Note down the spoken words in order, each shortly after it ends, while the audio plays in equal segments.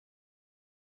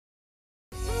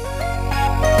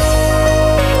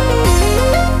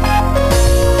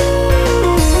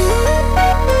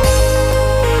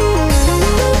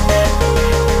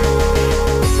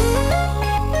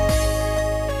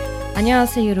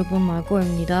안녕하세요 여러분,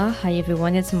 Margo입니다. Hi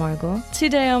everyone, it's Margo.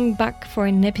 Today I'm back for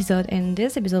an episode and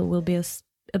this episode will be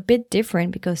a bit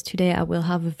different because today I will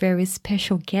have a very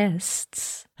special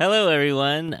guest. Hello,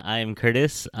 everyone. I'm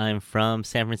Curtis. I'm from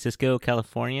San Francisco,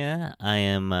 California. I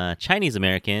am Chinese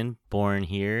American, born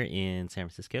here in San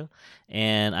Francisco.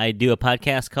 And I do a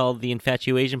podcast called The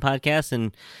Infatuasian Podcast.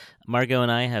 And Margo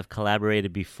and I have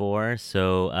collaborated before.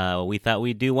 So we thought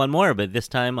we'd do one more, but this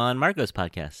time on Margo's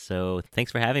podcast. So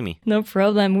thanks for having me. No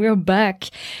problem. We're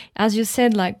back. As you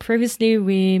said, like previously,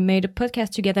 we made a podcast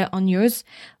together on yours.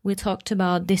 We talked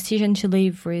about decision to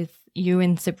live with you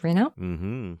and Sabrina.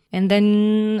 Mm-hmm. And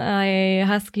then I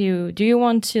asked you, do you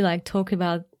want to like talk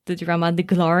about the drama The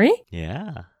Glory?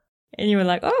 Yeah. And you were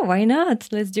like, oh, why not?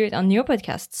 Let's do it on your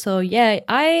podcast. So yeah,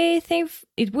 I think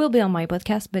it will be on my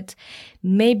podcast, but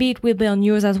maybe it will be on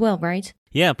yours as well, right?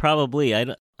 Yeah, probably.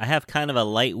 I have kind of a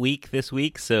light week this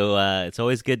week, so it's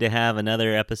always good to have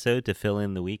another episode to fill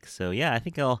in the week. So yeah, I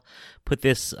think I'll put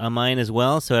this on mine as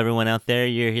well. So everyone out there,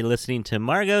 you're here listening to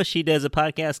Margo. She does a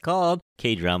podcast called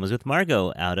Kdramas with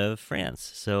Margo out of France.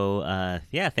 So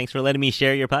yeah, thanks for letting me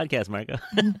share your podcast, Margo.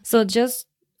 So just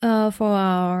for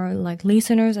our like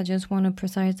listeners, I just want to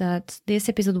precise that this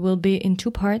episode will be in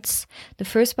two parts. The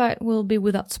first part will be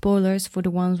without spoilers for the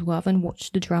ones who haven't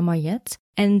watched the drama yet.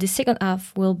 And the second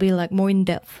half will be like more in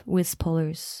depth with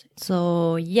spoilers.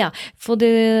 So yeah, for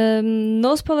the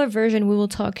no spoiler version, we will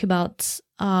talk about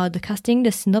the casting,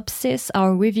 the synopsis,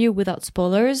 our review without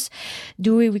spoilers.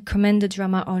 Do we recommend the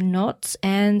drama or not?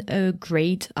 And a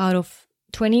grade out of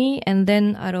 20 and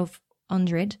then out of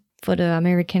 100 for the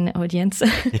American audience.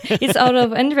 It's out of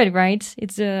 100, right?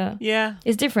 It's yeah.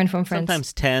 It's different from France.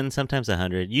 Sometimes 10, sometimes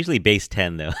 100. Usually base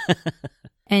 10 though.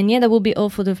 And yeah, that will be all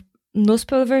for the no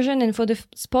spoiler version. And for the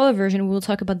spoiler version, we'll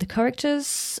talk about the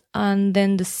characters and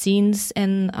then the scenes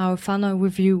and our final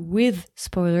review with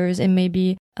spoilers. And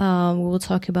maybe we will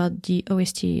talk about the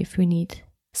OST if we need.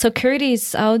 So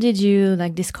Curtis, how did you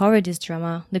like discover this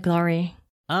drama, The Glory?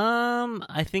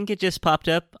 I think it just popped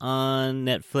up on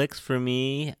Netflix for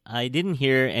me. I didn't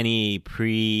hear any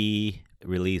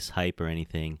pre-release hype or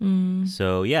anything.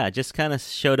 So yeah, it just kind of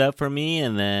showed up for me,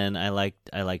 and then I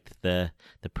liked the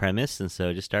premise, and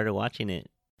so just started watching it.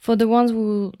 For the ones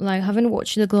who like haven't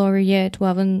watched The Glory yet, who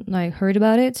haven't like heard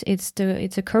about it, it's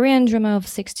a Korean drama of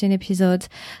 16 episodes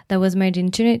that was made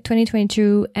in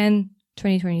 2022 and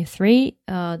 2023.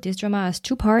 This drama has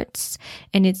two parts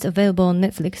and it's available on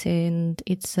Netflix, and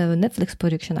it's a Netflix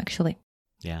production actually.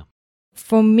 Yeah.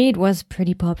 For me, it was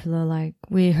pretty popular. Like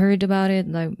we heard about it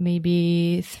like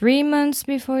maybe 3 months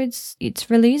before its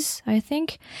release, I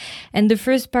think. And the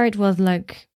first part was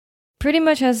like pretty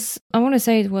much as I want to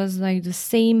say it was like the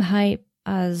same hype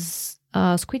as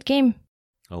Squid Game.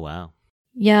 Oh wow.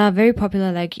 Yeah, very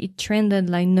popular. Like it trended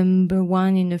like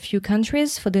 #1 in a few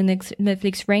countries for the next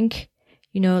Netflix rank.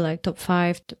 You know, like top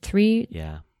 5, top 3.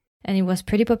 Yeah. And it was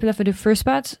pretty popular for the first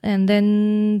part. And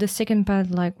then the second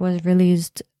part like was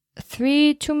released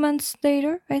 2 months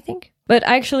later, I think. But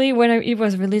actually, when it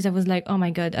was released, I was like, oh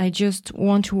my God, I just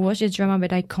want to watch this drama,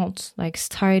 but I can't like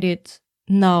start it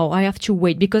now. I have to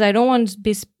wait because I don't want to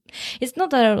be... It's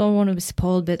not that I don't want to be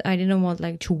spoiled, but I didn't want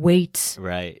like to wait.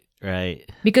 Right.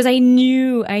 Because I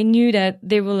knew that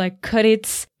they will like cut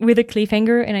it with a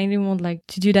cliffhanger, and I didn't want like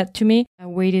to do that to me. I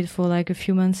waited for like a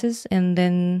few months, and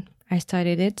then I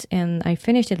started it, and I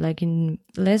finished it like in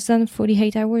less than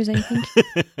 48 hours, I think.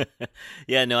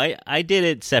 Yeah, no, I did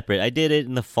it separate. I did it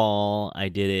in the fall. I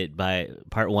did it by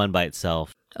part 1 by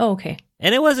itself. Oh, okay.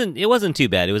 And it wasn't too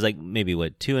bad. It was like maybe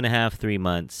 2.5, 3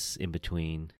 months in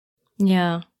between.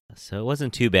 Yeah. So it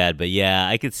wasn't too bad, but yeah,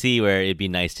 I could see where it'd be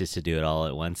nice just to do it all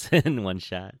at once in one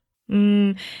shot.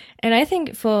 And I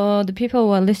think for the people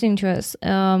who are listening to us,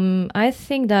 I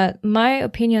think that my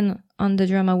opinion on the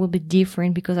drama will be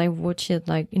different because I watched it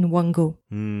like in one go.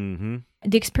 Mm-hmm.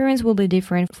 The experience will be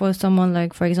different for someone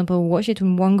like, for example, who watched it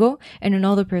in one go, and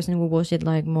another person who watched it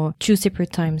like more 2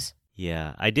 separate times.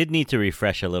 Yeah, I did need to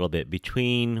refresh a little bit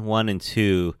between 1 and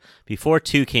 2. Before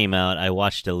 2 came out, I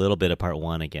watched a little bit of part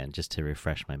 1 again just to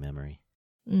refresh my memory.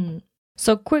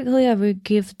 So quickly, I will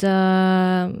give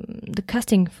the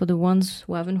casting for the ones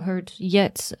who haven't heard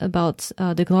yet about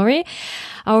The Glory.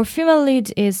 Our female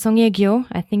lead is Song Ye-kyo.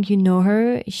 I think you know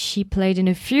her. She played in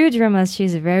a few dramas.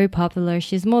 She's very popular.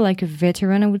 She's more like a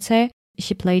veteran, I would say.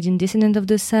 She played in Descendant of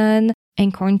the Sun,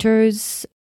 Encounters,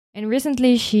 and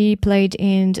recently she played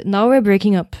in Now We're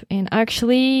Breaking Up. And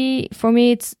actually, for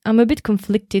me, I'm a bit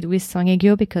conflicted with Song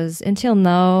Ye-kyo because until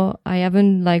now, I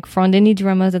haven't like found any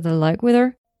dramas that I like with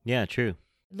her. Yeah, true.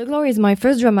 The Glory is my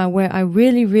first drama where I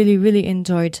really, really, really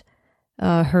enjoyed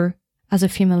her as a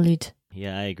female lead.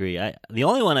 Yeah, I agree. The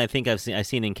only one I think I've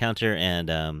seen Encounter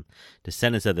and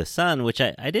Descendants of the Sun, which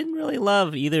I didn't really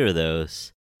love either of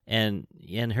those. And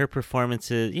her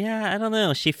performances, yeah, I don't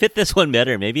know. She fit this one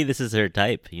better. Maybe this is her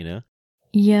type, you know?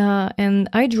 Yeah, and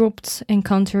I dropped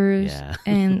Encounters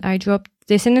and I dropped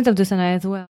Descendants of the Sun as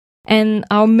well. And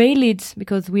our male leads,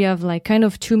 because we have like kind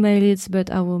of two male leads, but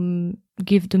I will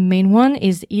give the main one,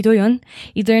 is Lee Do-yeon.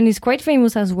 Lee Do-yeon is quite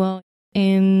famous as well.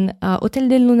 In Hotel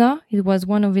de Luna, it was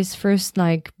one of his first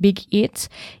like big hits.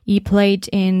 He played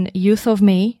in Youth of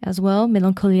May as well,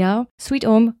 Melancholia, Sweet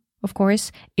Home, of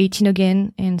course, 18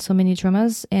 Again, and so many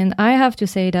dramas. And I have to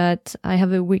say that I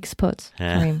have a weak spot for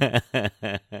him.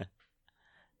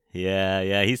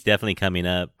 Yeah, he's definitely coming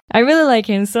up. I really like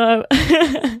him, so...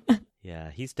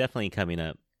 Yeah, he's definitely coming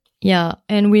up. Yeah,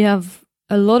 and we have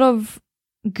a lot of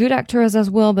good actors as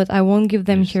well, but I won't give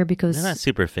them here because... They're not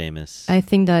super famous. I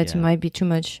think that it might be too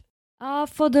much.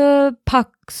 For the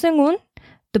Park Seung-hoon,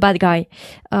 the bad guy,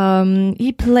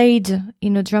 he played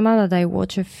in a drama that I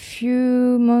watched a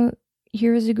few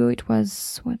years ago. It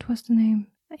was... What was the name?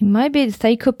 It might be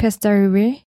Psychopath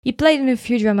Diary. He played in a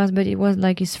few dramas, but it was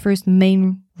like his first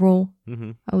main role,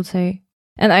 I would say.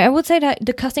 And I would say that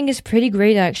the casting is pretty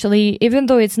great, actually. Even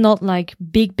though it's not like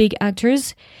big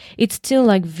actors, it's still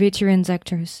like veterans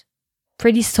actors.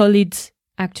 Pretty solid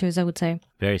actors, I would say.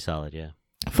 Very solid, yeah.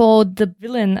 For the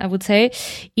villain, I would say,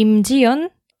 Im Ji-yeon,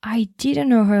 I didn't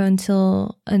know her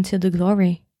until The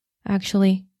Glory,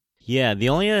 actually. Yeah, the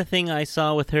only other thing I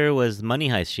saw with her was Money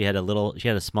Heist. She had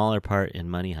a smaller part in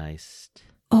Money Heist.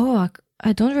 Oh,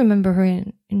 I don't remember her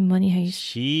in Money Heist.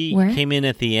 She came in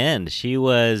at the end. She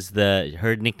was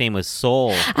her nickname was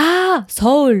Soul. Ah,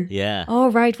 Soul. Yeah. Oh,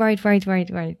 right.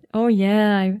 Oh,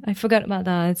 yeah, I forgot about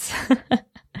that.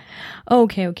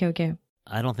 Okay.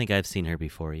 I don't think I've seen her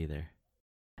before either.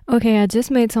 Okay, I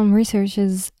just made some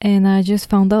researches and I just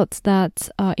found out that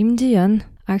Im Ji-yeon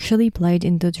actually played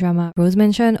in the drama Rose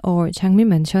Mansion or Changmin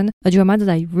Mansion, a drama that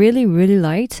I really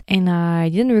liked and I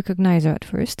didn't recognize her at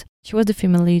first. She was the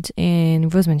female lead in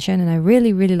Rose Mansion and I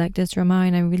really liked this drama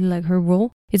and I really like her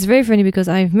role. It's very funny because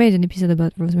I've made an episode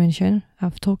about Rose Mansion.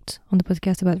 I've talked on the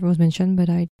podcast about Rose Mansion, but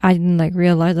I didn't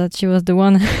realize that she was the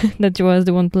one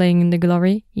playing in The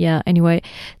Glory. Yeah, anyway,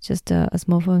 just a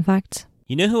small fun fact.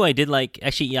 You know who I did like?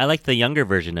 Actually, I liked the younger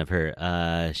version of her,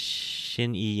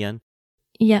 Shin Yi-yeon.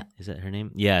 Yeah. Is that her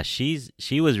name? Yeah, she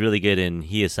was really good in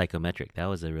He is Psychometric. That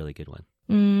was a really good one.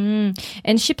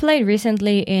 And she played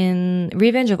recently in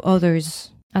Revenge of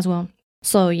Others as well.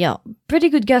 So yeah, pretty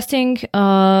good casting.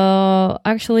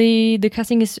 Actually, the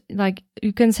casting is like,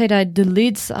 you can say that the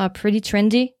leads are pretty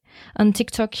trendy on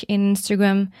TikTok and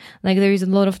Instagram. Like there is a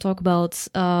lot of talk about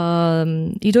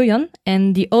Lee Do-yeon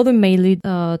and the other male lead,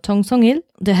 Tong Sung-il,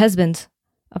 the husband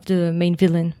of the main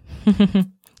villain.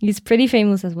 He's pretty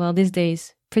famous as well these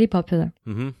days. Pretty popular.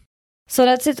 So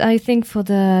that's it, I think, for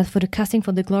the casting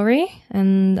for The Glory.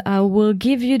 And I will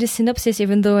give you the synopsis,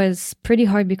 even though it's pretty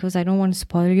hard because I don't want to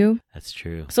spoil you. That's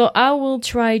true. So I will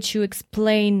try to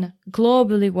explain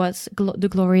globally what The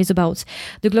Glory is about.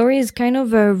 The Glory is kind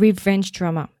of a revenge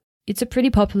drama. It's a pretty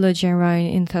popular genre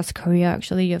in South Korea,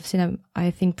 actually. I've seen,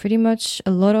 I think, pretty much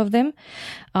a lot of them.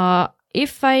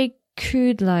 If I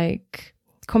could,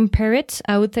 compare it,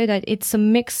 I would say that it's a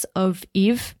mix of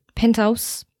Eve,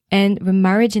 Penthouse, and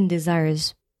Remarriage and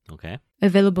Desires. Okay.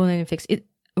 Available on Netflix.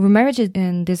 Remarriage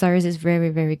and Desires is very,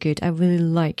 very good. I really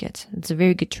like it. It's a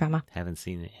very good drama. Haven't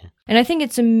seen it yet. And I think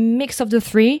it's a mix of the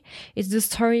three. It's the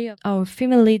story of our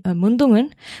female lead, Moon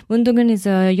Dong-eun. Moon Dong-eun is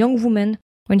a young woman.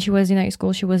 When she was in high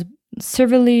school, she was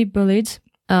severely bullied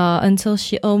until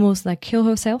she almost killed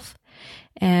herself.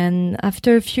 And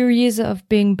after a few years of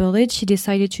being bullied, she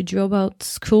decided to drop out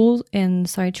school and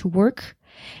start to work.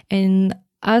 And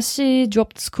as she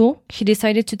dropped school, she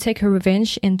decided to take her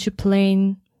revenge and to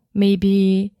plan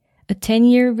maybe a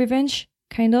 10-year revenge,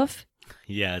 kind of.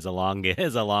 Yeah, it's a long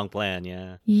plan,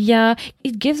 yeah. Yeah,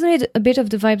 it gives me a bit of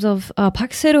the vibes of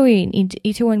Park Se-ro in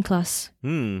Itaewon Class.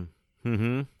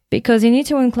 Because in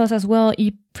Itaewon Class as well,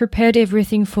 he prepared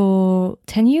everything for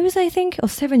 10 years, I think, or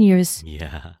 7 years.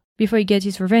 Yeah. Before he gets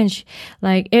his revenge.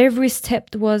 Every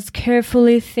step was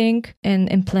carefully think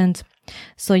and planned.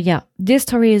 So yeah, this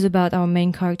story is about our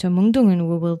main character, Moon Dong-eun,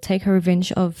 who will take her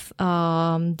revenge of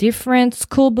different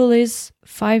school bullies,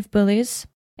 5 bullies,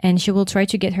 and she will try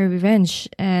to get her revenge.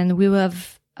 And we will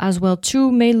have as well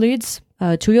 2 male leads,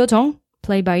 Cho Yo-jong,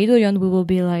 played by Lee Do-yeon,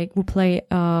 who play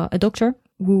a doctor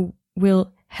who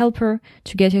will help her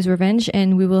to get his revenge.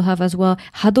 And we will have as well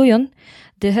Ha Do-yeon,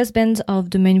 the husband of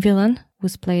the main villain,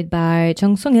 who's played by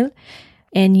Jung Sung-il.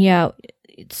 And yeah,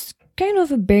 it's kind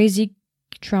of a basic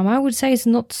drama. I would say it's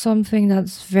not something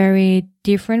that's very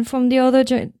different from the other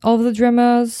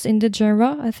dramas in the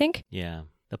genre, I think. Yeah.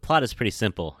 The plot is pretty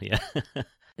simple. Yeah.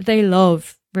 They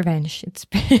love revenge. It's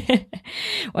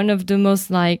one of the most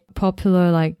like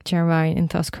popular like genre in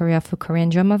South Korea for Korean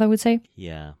dramas, I would say.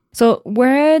 Yeah. So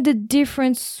where the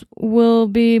difference will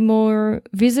be more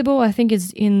visible, I think,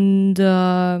 is in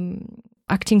the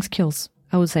acting skills,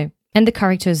 I would say, and the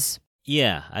characters.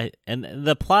 Yeah, and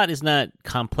the plot is not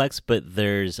complex, but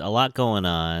there's a lot going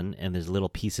on, and there's little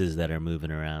pieces that are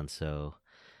moving around. So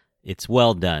it's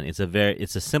well done. It's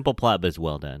a simple plot, but it's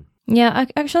well done. Yeah,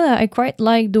 actually, I quite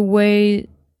like the way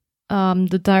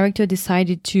the director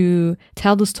decided to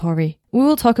tell the story. We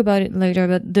will talk about it later,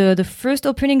 but the first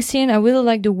opening scene, I really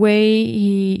like the way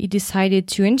he decided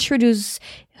to introduce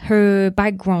her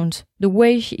background, the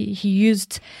way he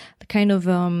used the kind of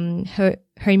her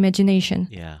imagination.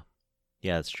 Yeah,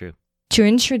 that's true. To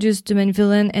introduce the main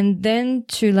villain and then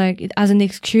to like as an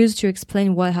excuse to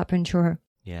explain what happened to her.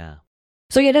 Yeah.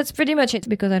 So yeah, that's pretty much it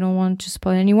because I don't want to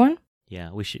spoil anyone.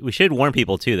 Yeah, we should warn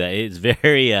people too that it's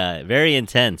very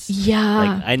intense. Yeah.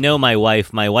 Like I know my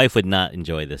wife would not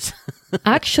enjoy this.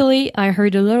 Actually, I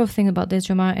heard a lot of things about this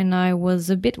drama and I was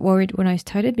a bit worried when I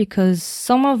started because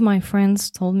some of my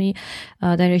friends told me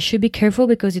that I should be careful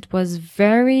because it was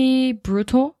very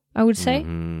brutal, I would say.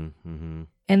 Mm-hmm, mm-hmm.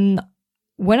 And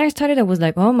when I started, I was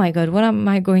like, oh my God, what am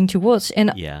I going to watch?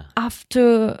 And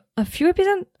after a few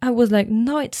episodes, I was like,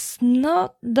 no, it's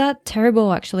not that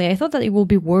terrible, actually. I thought that it will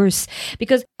be worse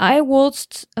because I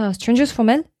watched Strangers from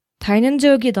Hell,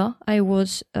 타인은 I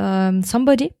watched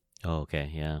Somebody. Oh,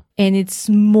 okay, yeah. And it's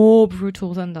more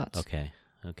brutal than that. Okay.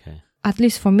 At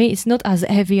least for me, it's not as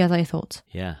heavy as I thought.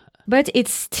 Yeah. But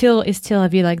it's still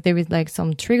heavy. Like there is like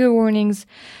some trigger warnings,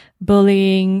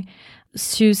 bullying,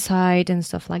 suicide and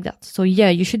stuff like that. So yeah,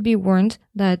 you should be warned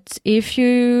that if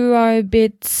you are a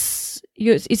bit,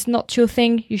 it's not your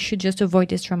thing, you should just avoid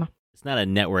this drama. It's not a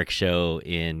network show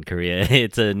in Korea.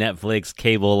 It's a Netflix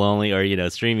cable only or,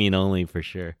 streaming only for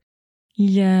sure.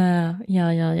 Yeah.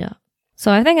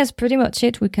 So I think that's pretty much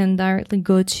it. We can directly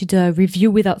go to the review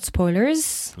without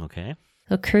spoilers. Okay.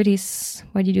 So Curtis,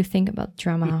 what did you think about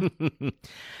drama?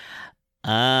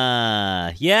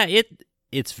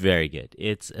 It's very good.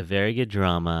 It's a very good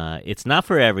drama. It's not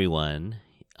for everyone.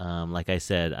 Like I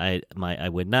said, I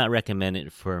would not recommend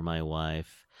it for my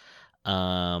wife.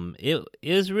 It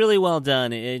is really well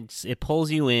done. It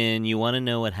pulls you in. You want to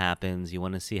know what happens. You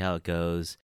want to see how it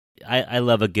goes. I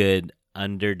love a good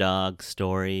underdog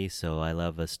story. So I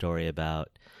love a story about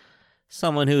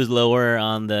someone who's lower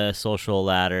on the social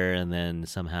ladder, and then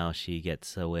somehow she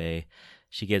gets her way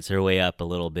up a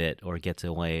little bit, or gets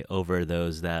away over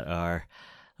those that are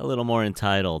a little more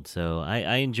entitled. So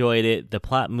I enjoyed it. The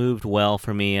plot moved well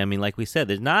for me. I mean, like we said,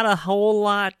 there's not a whole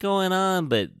lot going on,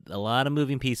 but a lot of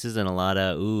moving pieces and a lot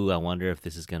of, I wonder if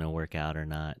this is going to work out or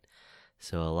not.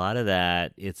 So a lot of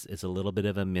that, it's a little bit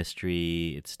of a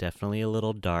mystery. It's definitely a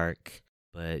little dark,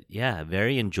 but yeah,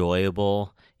 very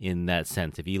enjoyable in that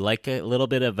sense. If you like a little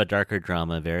bit of a darker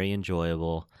drama, very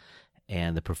enjoyable.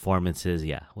 And the performances,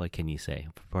 what can you say?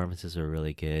 Performances are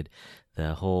really good.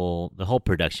 The whole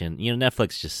production,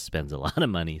 Netflix just spends a lot of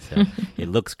money, so it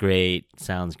looks great,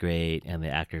 sounds great, and the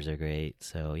actors are great.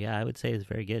 So yeah, I would say it's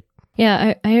very good.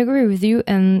 Yeah, I agree with you.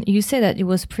 And you say that it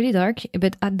was pretty dark,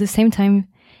 but at the same time,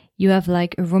 you have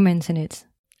like a romance in it.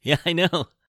 Yeah, I know.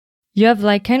 You have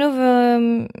like kind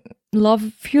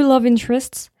of few love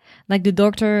interests. Like the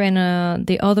doctor and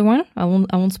the other one. I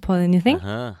won't spoil anything.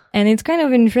 Uh-huh. And it's kind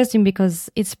of interesting because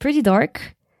it's pretty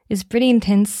dark, it's pretty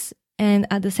intense, and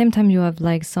at the same time you have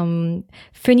like some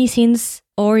funny scenes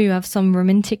or you have some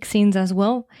romantic scenes as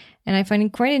well. And I find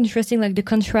it quite interesting, like the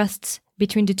contrasts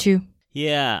between the two.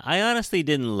 Yeah, I honestly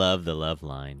didn't love the love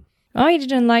line. Oh, you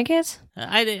didn't like it?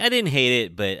 I didn't hate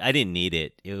it, but I didn't need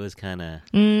it. It was kind of...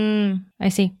 I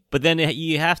see. But then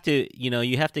you have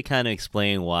to kind of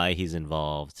explain why he's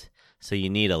involved. So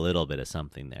you need a little bit of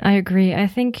something there. I agree. I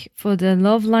think for the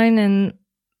love line, and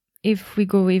if we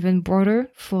go even broader,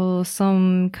 for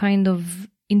some kind of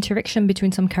interaction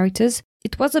between some characters,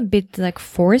 it was a bit like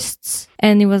forced.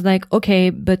 And it was like, okay,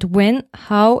 but when,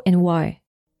 how, and why?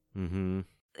 Mm-hmm.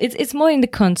 It's more in the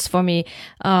cons for me.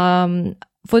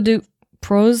 For the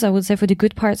pros, I would say for the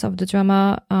good parts of the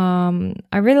drama,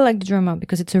 I really like the drama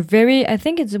because I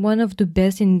think it's one of the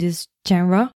best in this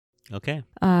genre. Okay.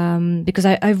 Because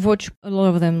I've watched a lot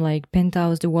of them, like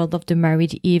Penthouse, The World of the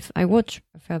Married Eve. I watched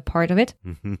a fair part of it.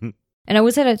 And I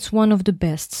would say that's one of the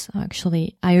best,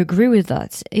 actually. I agree with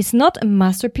that. It's not a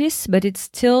masterpiece, but it's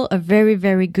still a very,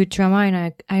 very good drama,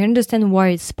 and I understand why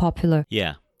it's popular.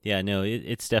 Yeah, no,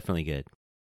 it's definitely good.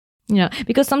 Yeah,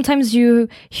 because sometimes you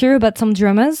hear about some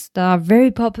dramas that are very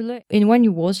popular, and when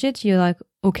you watch it, you're like,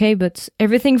 okay, but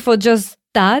everything for just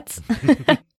that.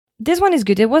 This one is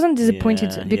good. I wasn't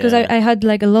disappointed because I had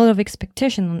like a lot of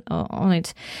expectation on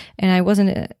it, and I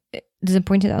wasn't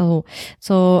disappointed at all.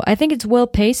 So I think it's well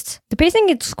paced. The pacing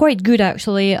it's quite good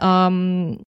actually.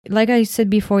 Like I said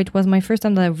before, it was my first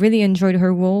time that I really enjoyed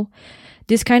her role.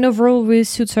 This kind of role really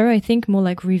suits her. I think more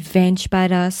like revenge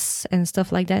badass and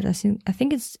stuff like that. I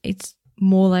think it's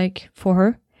more like for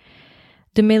her.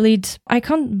 The male lead, I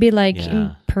can't be like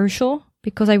impartial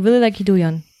because I really like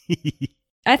Hidoyan.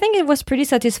 I think it was pretty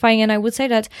satisfying, and I would say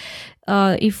that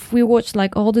if we watch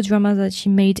like all the dramas that she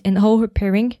made and all her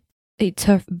pairing, it's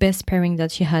her best pairing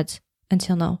that she had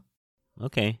until now.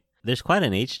 Okay. There's quite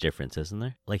an age difference, isn't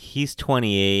there? Like, he's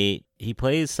 28. He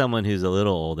plays someone who's a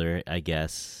little older, I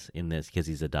guess, in this because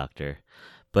he's a doctor.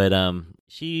 But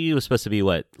she was supposed to be,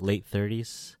 what, late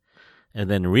 30s?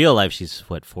 And then in real life, she's,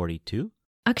 what, 42?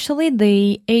 Actually,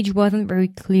 the age wasn't very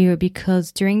clear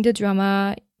because during the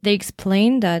drama, they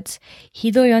explained that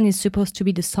Hidoyan is supposed to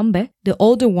be the Sanbe, the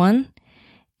older one,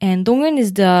 and Dongyun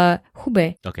is the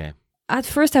Hube. Okay. At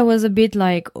first, I was a bit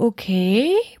like,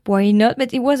 okay, why not?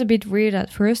 But it was a bit weird at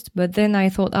first. But then I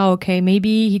thought, oh, okay,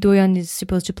 maybe Hidoyan is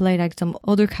supposed to play like some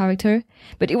other character.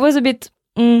 But it was a bit,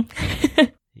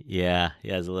 Yeah,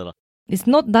 it's a little. It's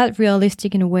not that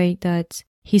realistic in a way that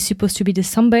he's supposed to be the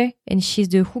Sanbe and she's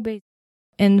the Hube.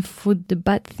 And for the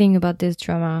bad thing about this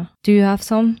drama, do you have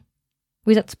some?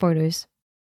 Without spoilers.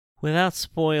 Without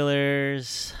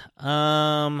spoilers,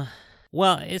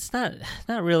 well, it's not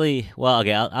really. Well,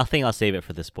 okay, I think I'll save it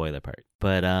for the spoiler part.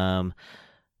 But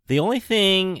the only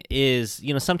thing is,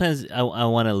 sometimes I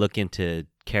want to look into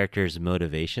characters'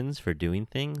 motivations for doing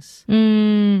things.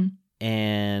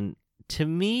 And to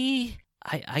me,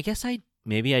 I guess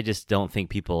maybe I just don't think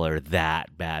people are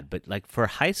that bad. But like for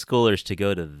high schoolers to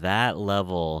go to that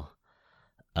level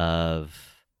of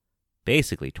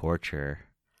basically torture,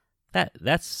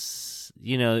 that's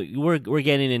we're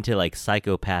getting into like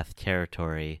psychopath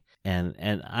territory,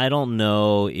 and I don't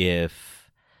know if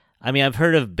I've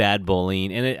heard of bad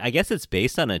bullying, and I guess it's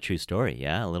based on a true story,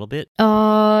 a little bit.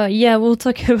 Yeah, we'll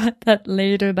talk about that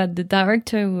later, about the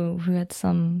director who had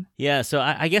some. Yeah, so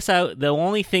I guess the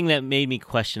only thing that made me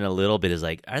question a little bit is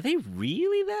like, are they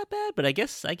really that bad? But I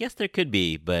guess there could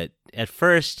be, but at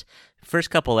first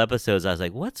couple episodes, I was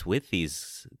like, what's with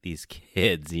these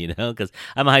kids, Because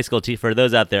I'm a high school teacher. For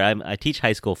those out there, I teach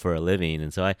high school for a living,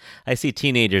 and so I see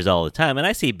teenagers all the time, and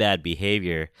I see bad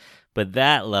behavior, but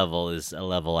that level is a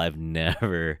level I've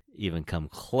never even come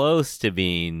close to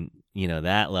being,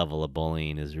 that level of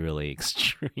bullying is really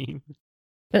extreme.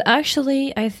 But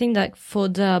actually, I think that for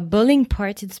the bullying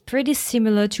part, it's pretty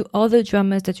similar to other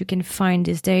dramas that you can find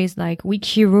these days, like Weak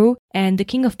Hero and The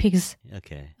King of Pigs.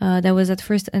 Okay. That was at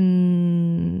first a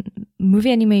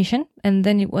movie animation, and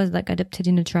then it was like adapted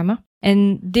in a drama.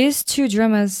 And these two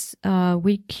dramas,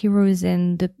 Weak Heroes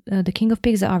and the King of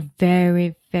Pigs, are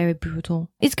very, very brutal.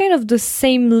 It's kind of the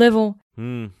same level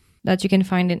that you can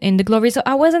find in The Glory. So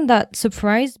I wasn't that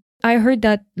surprised. I heard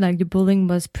that like the bullying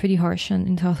was pretty harsh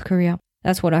in South Korea.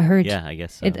 That's what I heard. Yeah, I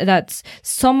guess so. That's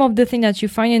some of the things that you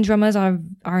find in dramas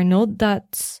are not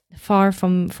that far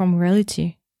from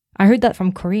reality. I heard that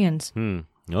from Koreans.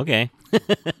 Okay.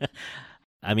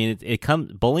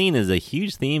 Bullying is a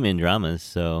huge theme in dramas,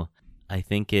 so I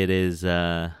think it is.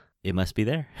 It must be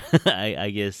there. I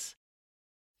guess.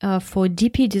 For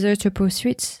DP, Disaster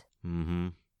Pursuits. Mm-hmm.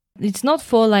 It's not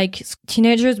for like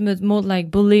teenagers, but more like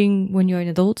bullying when you're an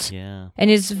adult. Yeah. And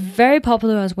it's very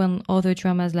popular as well. Other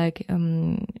dramas like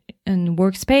in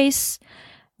Workspace,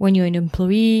 when you're an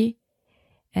employee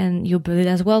and you're bullied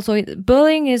as well. So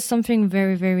bullying is something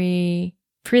very, very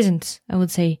present, I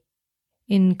would say,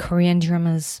 in Korean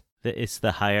dramas. It's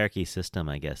the hierarchy system,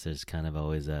 I guess. There's kind of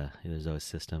always there's always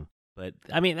system. But,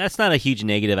 that's not a huge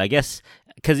negative, I guess,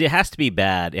 because it has to be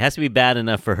bad. It has to be bad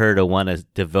enough for her to want to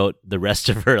devote the rest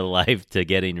of her life to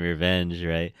getting revenge,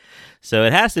 right? So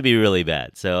it has to be really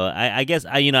bad. So I guess,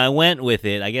 I went with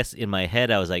it. I guess in my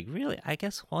head, I was like, really? I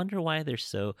guess wonder why they're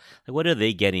so, like, what are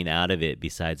they getting out of it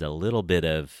besides a little bit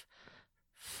of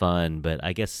fun? But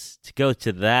I guess to go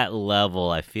to that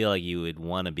level, I feel like you would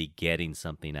want to be getting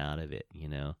something out of it,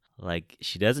 Like,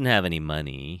 she doesn't have any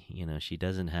money, she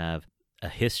doesn't have a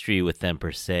history with them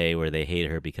per se where they hate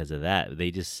her because of that.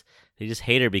 They just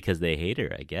hate her because they hate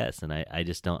her, I guess. And I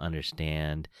just don't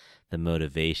understand the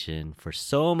motivation for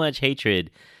so much hatred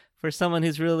for someone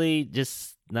who's really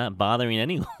just not bothering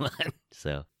anyone.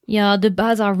 So yeah, the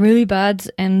bads are really bad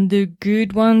and the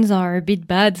good ones are a bit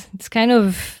bad. It's kind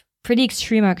of pretty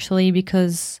extreme actually,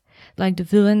 because like the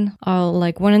villain are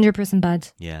like 100% bad.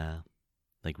 Yeah.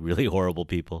 Like really horrible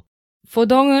people. For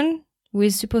Dong-eun, who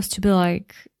is supposed to be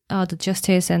like the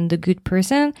justice and the good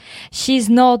person, she's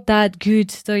not that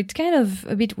good. So it's kind of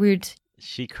a bit weird.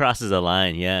 She crosses a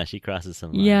line. Yeah, she crosses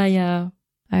some lines. Yeah.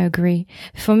 I agree.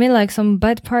 For me, like some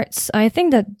bad parts, I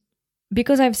think that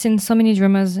because I've seen so many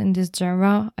dramas in this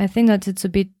genre, I think that it's a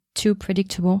bit too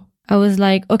predictable. I was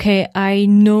like, okay, I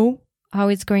know how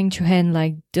it's going to end.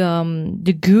 Like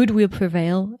the good will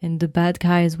prevail and the bad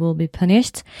guys will be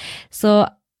punished. So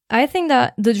I think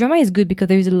that the drama is good because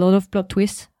there is a lot of plot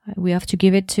twists. We have to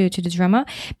give it to the drama.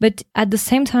 But at the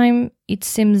same time, it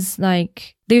seems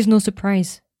like there's no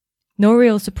surprise. No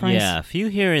real surprise. Yeah, a few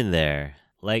here and there.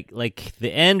 Like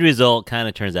the end result kind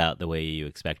of turns out the way you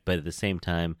expect, but at the same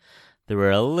time, there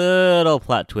were a little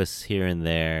plot twists here and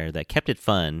there that kept it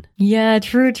fun. Yeah,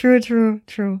 true.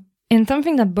 And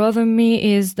something that bothered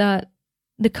me is that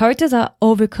the characters are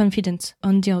overconfident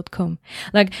on the outcome.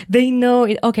 Like, they know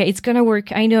it, okay, it's gonna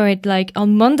work. I know it. Like,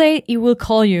 on Monday, he will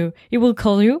call you.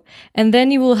 And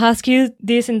then he will ask you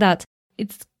this and that.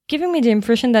 It's giving me the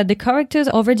impression that the characters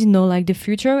already know, like, the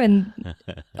future and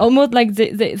almost like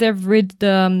they've read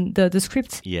the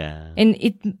script. Yeah.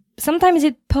 And sometimes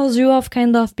it pulls you off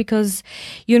kind of because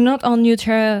you're not on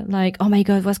neutral, like, oh my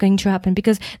God, what's going to happen?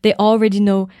 Because they already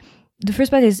know. The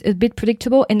first part is a bit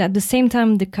predictable, and at the same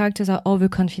time, the characters are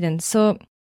overconfident. So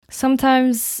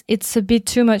sometimes it's a bit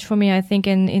too much for me, I think,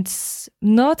 and it's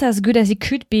not as good as it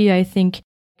could be, I think.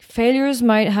 Failures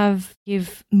might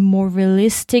give more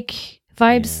realistic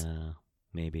vibes. Yeah,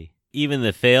 maybe. Even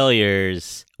the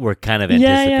failures were kind of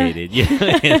anticipated,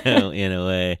 in a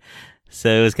way. So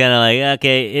it was kind of like,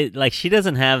 okay, she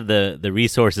doesn't have the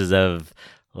resources of,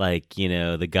 like,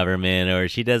 the government, or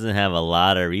she doesn't have a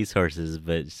lot of resources,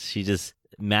 but she just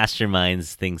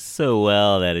masterminds things so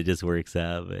well that it just works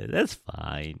out. But that's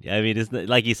fine. I mean, it's not,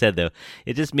 like you said, though,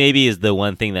 it just maybe is the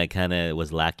one thing that kind of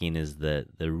was lacking is the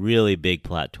really big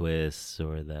plot twists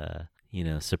or the,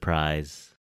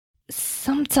 surprise.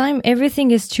 Sometimes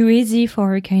everything is too easy for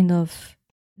her, kind of.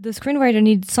 The screenwriter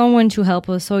needs someone to help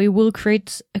us, so he will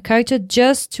create a character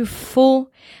just to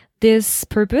fulfill this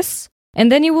purpose. And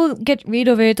then you will get rid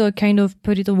of it or kind of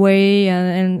put it away.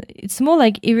 And it's more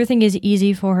like everything is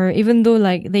easy for her, even though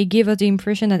like they give us the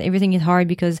impression that everything is hard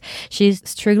because she's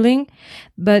struggling.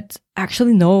 But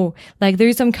actually, no. Like there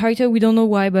is some character, we don't know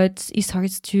why, but he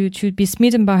starts to be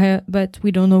smitten by her, but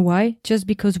we don't know why, just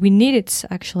because we need it,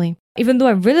 actually. Even though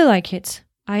I really like it,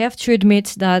 I have to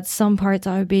admit that some parts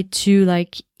are a bit too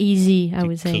like easy, I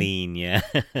would say. Clean, yeah.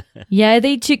 Yeah,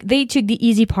 they took the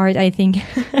easy part, I think.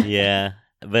 Yeah.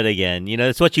 But again,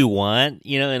 it's what you want,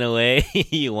 in a way.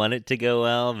 You want it to go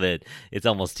well, but it's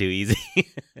almost too easy.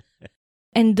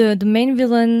 And the main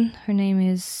villain, her name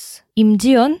is Im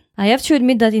Ji-yeon. I have to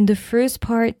admit that in the first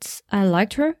part, I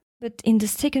liked her. But in the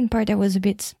second part, I was a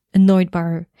bit annoyed by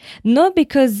her. Not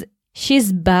because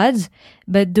she's bad,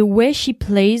 but the way she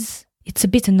plays, it's a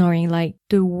bit annoying. Like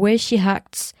the way she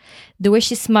acts, the way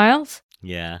she smiles.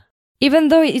 Yeah. Even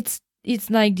though it's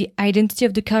like the identity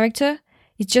of the character,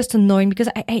 it's just annoying because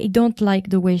I don't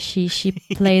like the way she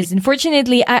plays.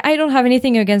 Unfortunately, I don't have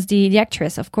anything against the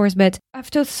actress, of course, but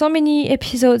after so many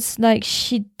episodes, like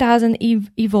she doesn't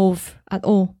evolve at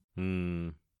all.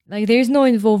 Like there is no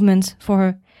involvement for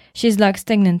her. She's like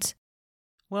stagnant.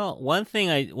 Well, one thing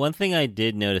I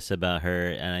did notice about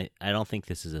her, and I don't think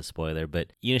this is a spoiler,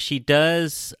 but she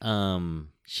does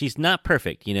she's not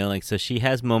perfect, so she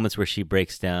has moments where she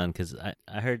breaks down, because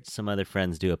I heard some other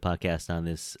friends do a podcast on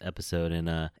this episode,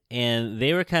 and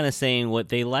they were kind of saying what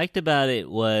they liked about it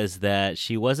was that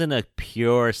she wasn't a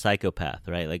pure psychopath,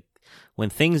 right? Like when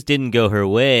things didn't go her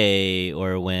way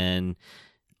or when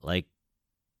like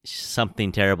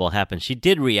something terrible happened, she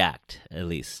did react, at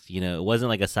least. It wasn't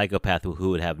like a psychopath who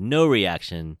would have no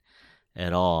reaction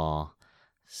at all.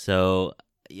 So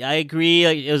I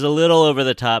agree. It was a little over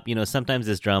the top. Sometimes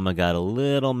this drama got a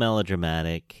little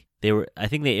melodramatic. I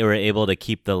think they were able to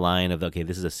keep the line of, okay,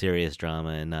 this is a serious drama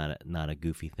and not a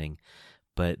goofy thing.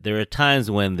 But there were times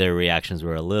when their reactions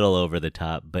were a little over the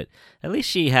top. But at least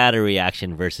she had a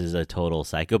reaction versus a total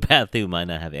psychopath who might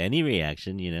not have any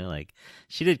reaction. Like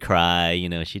she did cry.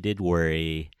 She did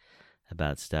worry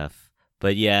about stuff.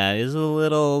 But yeah, it was a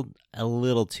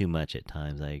little too much at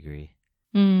times. I agree.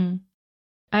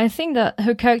 I think that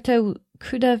her character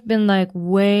could have been like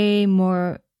way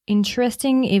more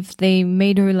interesting if they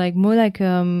made her like more like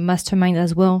a mastermind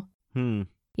as well.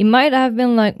 It might have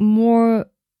been like more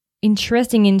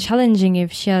interesting and challenging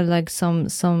if she had like some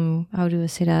how do I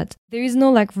say that? There is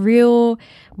no like real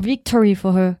victory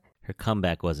for her. Her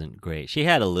comeback wasn't great. She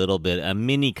had a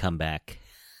mini comeback.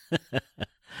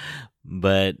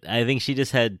 But I think she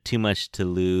just had too much to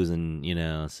lose, and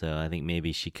so I think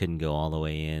maybe she couldn't go all the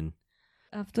way in.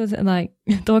 After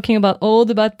talking about all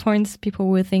the bad points, people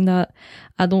will think that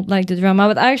I don't like the drama,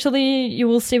 but actually, you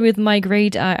will see with my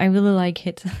grade, I really like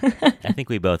it. I think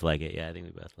we both like it. Yeah, I think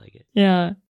we both like it.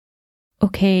 Yeah.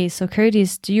 Okay, so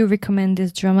Curtis, do you recommend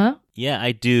this drama? Yeah,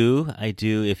 I do.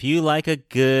 If you like a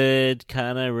good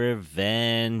kind of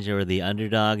revenge, or the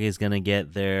underdog is going to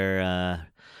get their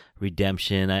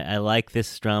redemption, I like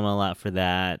this drama a lot for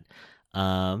that.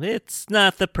 It's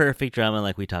not the perfect drama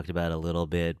like we talked about a little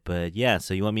bit, but yeah,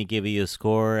 so you want me to give you a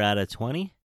score out of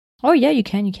 20? Oh, yeah, you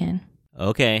can.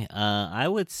 Okay, I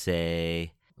would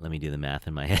say, let me do the math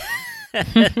in my head.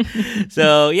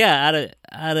 So yeah,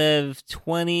 out of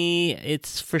 20,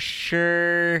 it's for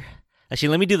sure. Actually,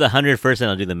 let me do the 100 first, and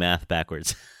I'll do the math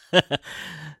backwards.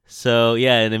 So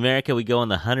yeah, in America we go on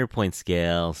the 100-point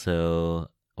scale. So,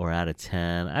 or out of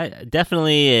 10, I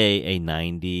definitely a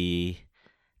 90,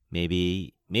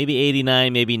 maybe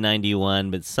 89, maybe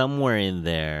 91, but somewhere in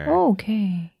there. Oh,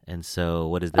 okay. And so,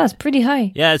 what is that? That's pretty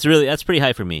high. Yeah, that's pretty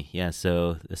high for me. Yeah,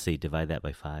 so let's see, divide that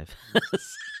by 5.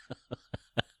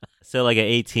 So like an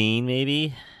 18,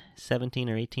 maybe 17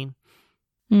 or 18.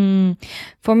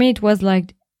 For me, it was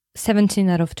like 17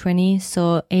 out of 20,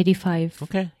 so 85.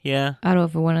 Okay, yeah. Out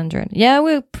of 100. Yeah,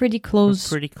 we're pretty close.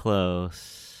 We're pretty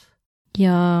close.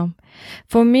 Yeah.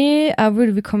 For me, I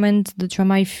would recommend the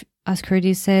drama, if, as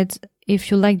Curtis said,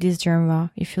 if you like this genre,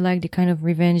 if you like the kind of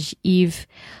revenge, Eve,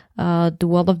 the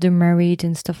world of the married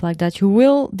and stuff like that, you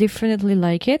will definitely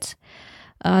like it.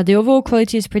 The overall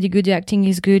quality is pretty good. The acting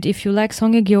is good. If you like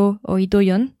Song Hye-kyo or Lee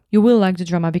Do-yeon, you will like the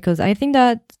drama, because I think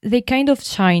that they kind of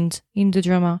shined in the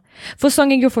drama. For Song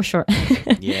Hye-kyo, for sure.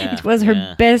 Yeah. It was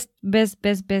her best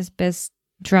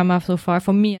drama so far,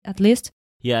 for me at least.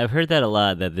 Yeah, I've heard that a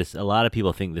lot, that a lot of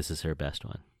people think this is her best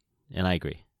one. And I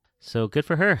agree. So good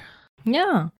for her.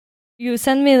 Yeah. You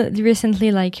sent me recently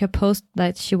a post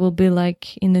that she will be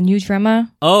in the new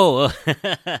drama. Oh,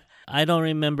 I don't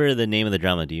remember the name of the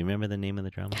drama. Do you remember the name of the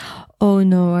drama? Oh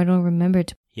no, I don't remember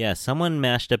it. Yeah, someone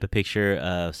mashed up a picture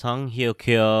of Song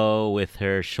Hye-kyo with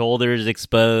her shoulders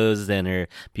exposed and her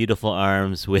beautiful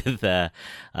arms with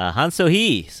Han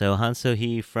So-hee. So Han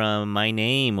So-hee from My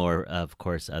Name, or of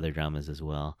course other dramas as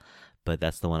well. But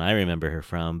that's the one I remember her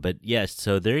from. But yes,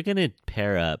 so they're going to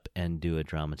pair up and do a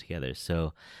drama together.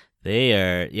 So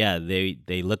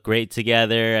they look great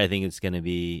together. I think it's gonna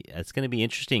be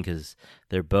interesting, because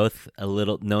they're both a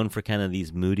little known for kind of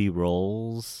these moody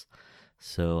roles.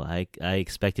 So I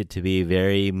expect it to be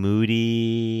very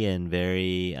moody and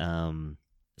very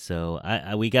So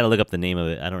we got to look up the name of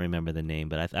it. I don't remember the name,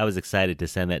 but I was excited to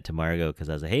send that to Margo, because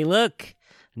I was like, hey, look,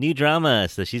 new drama.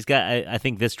 So she's got. I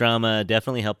think this drama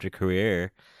definitely helped her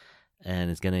career,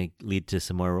 and it's going to lead to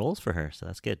some more roles for her. So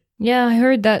that's good. Yeah, I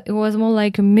heard that it was more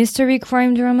like a mystery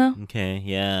crime drama. Okay,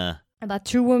 yeah. About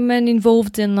 2 women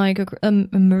involved in a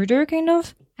murder, kind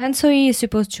of. And so he is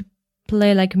supposed to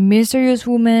play a mysterious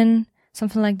woman,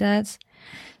 something like that.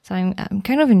 So I'm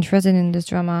kind of interested in this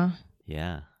drama.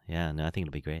 Yeah. No, I think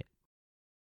it'll be great.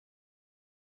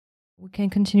 We can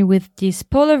continue with the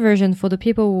spoiler version for the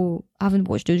people who haven't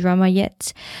watched the drama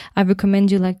yet. I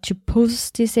recommend you to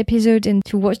pause this episode and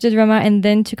to watch the drama, and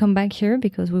then to come back here,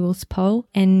 because we will spoil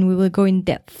and we will go in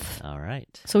depth. All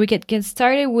right. So we can get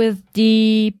started with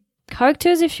the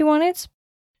characters if you want it.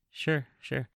 Sure.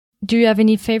 Do you have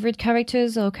any favorite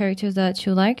characters or characters that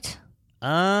you liked?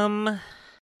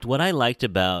 What I liked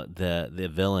about the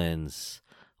villains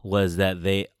was that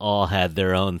they all had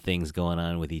their own things going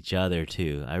on with each other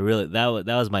too. That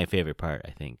was my favorite part,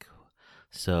 I think.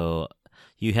 So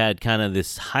you had kind of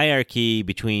this hierarchy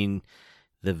between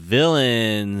the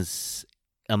villains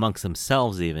amongst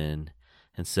themselves even.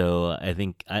 And so I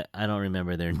think I don't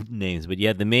remember their names, but you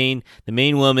had the main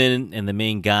woman and the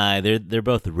main guy. They're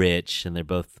both rich, and they're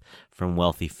both from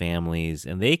wealthy families,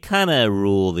 and they kind of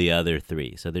rule the other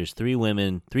 3. So there's 3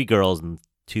 women, 3 girls, and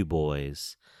 2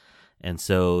 boys. And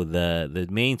so the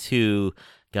main 2,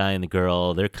 guy and the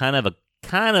girl, they're kind of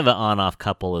an on-off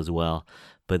couple as well,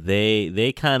 but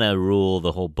they kind of rule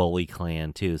the whole bully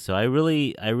clan too. So I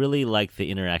really like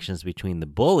the interactions between the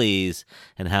bullies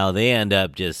and how they end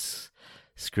up just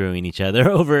screwing each other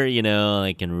over,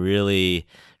 and really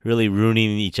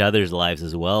ruining each other's lives,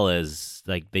 as well as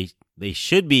they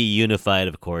should be unified,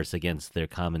 of course, against their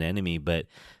common enemy, but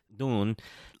Doon,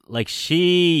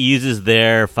 she uses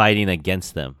their fighting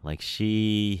against them.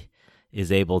 She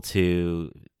is able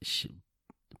to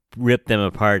rip them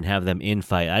apart and have them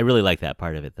infight. I really like that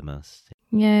part of it the most.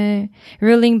 Yeah,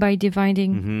 ruling by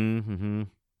dividing. Mm-hmm.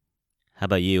 How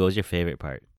about you? What was your favorite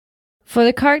part? For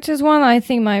the characters one, I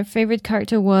think my favorite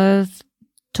character was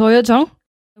Toyo-jung.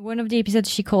 One of the episodes,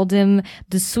 she called him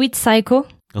the sweet psycho.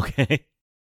 Okay.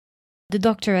 The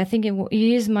doctor, I think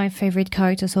he is my favorite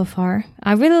character so far.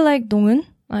 I really like Dong-eun,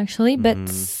 actually, but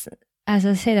as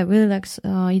I said, I really like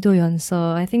Lee Do-yeon.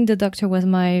 So I think the doctor was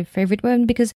my favorite one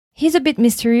because he's a bit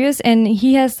mysterious and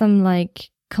he has some like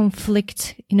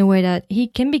conflict in a way that he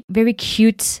can be very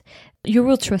cute. You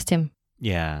will trust him.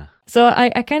 Yeah. So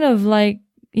I kind of like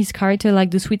his character,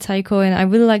 like the sweet psycho, and I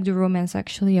really like the romance,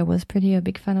 actually. I was pretty a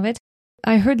big fan of it.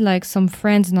 I heard like some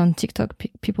friends and on TikTok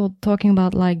people talking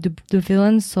about like the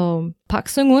villains. So Park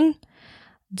Seung-hoon,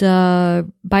 the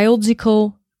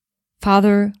biological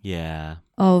father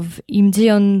of Im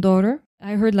Ji-yeon's daughter.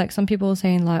 I heard like some people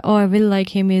saying like, oh, I really like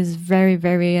him. He's very,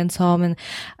 very handsome. And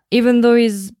even though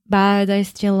he's bad, I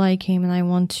still like him and I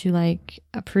want to like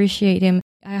appreciate him.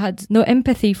 I had no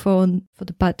empathy for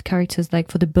the bad characters, like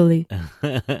for the bully.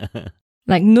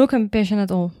 Like no compassion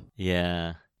at all.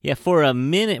 Yeah. Yeah, for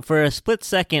a split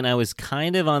second, I was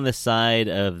kind of on the side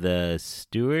of the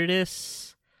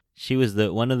stewardess. She was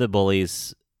one of the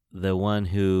bullies, the one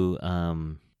who,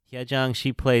 Hyejang,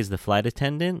 she plays the flight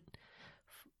attendant.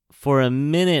 For a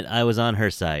minute, I was on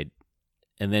her side.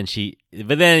 And then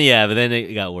but then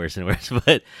it got worse and worse.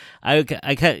 But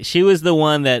she was the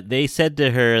one that they said to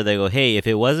her, they go, hey, if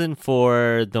it wasn't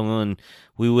for Dong-eun,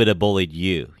 we would have bullied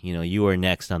you. You know, you were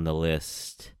next on the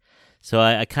list. So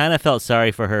I kind of felt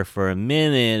sorry for her for a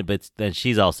minute, but then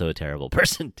she's also a terrible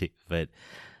person too. But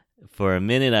for a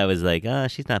minute, I was like,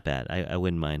 she's not bad. I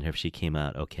wouldn't mind her if she came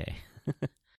out okay.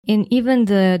 And even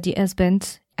the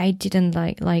husband, I didn't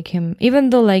like him.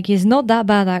 Even though like he's not that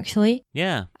bad actually.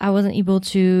 Yeah. I wasn't able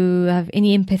to have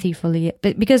any empathy for Lee.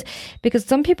 But because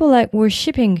some people like were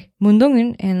shipping Moon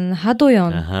Dong-eun and Ha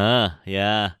Do-yeon.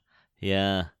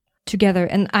 Yeah. Together,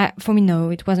 and for me,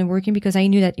 no, it wasn't working because I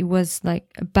knew that it was like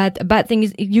a bad thing.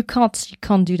 Is you can't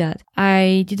do that.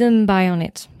 I didn't buy on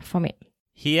it for me.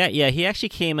 He actually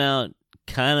came out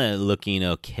kind of looking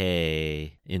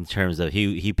okay in terms of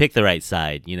he picked the right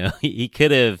side. You know, he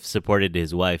could have supported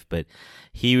his wife, but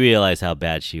he realized how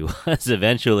bad she was.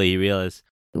 Eventually, he realized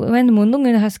when Moon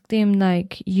Dong-eun asked him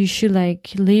like, you should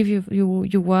like leave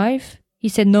your wife. He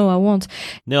said, no, I won't.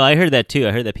 No, I heard that too.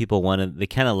 I heard that people they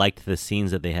kind of liked the scenes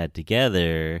that they had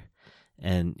together,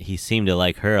 and he seemed to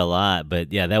like her a lot.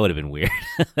 But yeah, that would have been weird.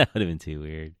 That would have been too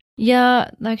weird.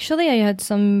 Yeah, actually, I had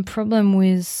some problem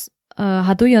with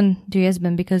Ha Do-yeon, the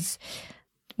husband, because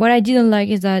what I didn't like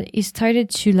is that he started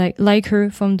to like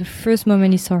her from the first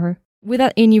moment he saw her.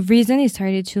 Without any reason, he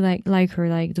started to like her.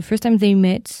 Like the first time they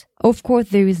met, of course,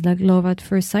 there is like love at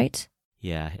first sight.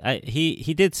 Yeah,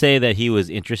 he did say that he was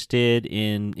interested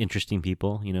in interesting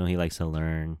people. You know, he likes to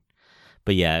learn.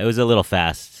 But yeah, it was a little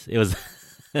fast. It was.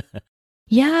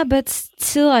 Yeah, but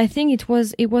still, I think it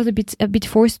was a bit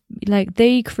forced. Like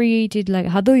they created like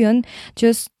Ha Do-yeon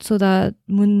just so that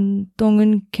Moon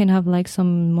Dong-eun can have like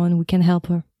someone who can help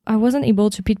her. I wasn't able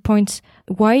to pinpoint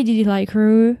why did he like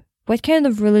her, what kind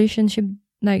of relationship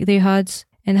like they had.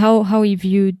 And how he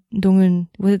viewed Dong-eun.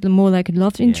 Was it more like a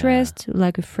love interest,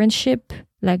 like a friendship,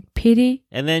 like pity?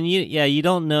 And then you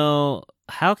don't know,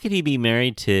 how could he be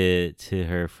married to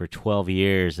her for 12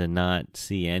 years and not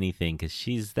see anything? Because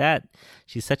she's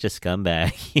such a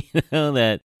scumbag, you know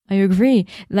that. I agree.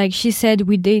 Like she said,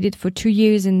 we dated for 2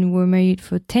 years and were married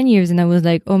for 10 years. And I was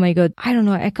like, oh my God, I don't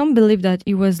know. I can't believe that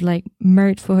he was like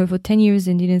married for her for 10 years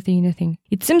and didn't think anything.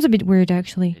 It seems a bit weird,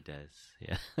 actually. It does,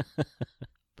 yeah.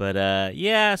 But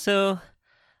so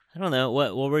I don't know.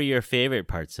 What were your favorite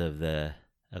parts of the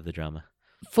drama?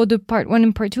 For the part 1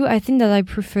 and part 2, I think that I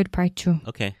preferred part 2.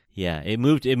 Okay, yeah, it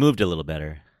moved a little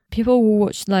better. People who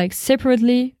watch like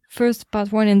separately first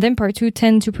part 1 and then part 2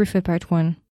 tend to prefer part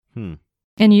 1. And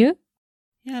you?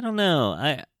 Yeah, I don't know.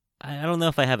 I don't know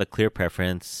if I have a clear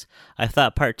preference. I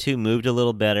thought part 2 moved a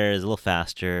little better, is a little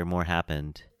faster, more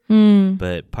happened.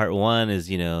 But part 1 is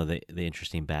the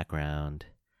interesting background.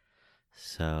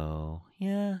 So,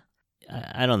 yeah,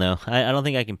 I don't know. I don't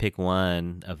think I can pick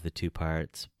one of the 2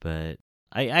 parts, but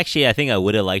I think I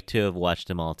would have liked to have watched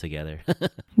them all together.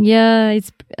 Yeah,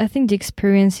 I think the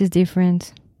experience is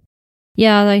different.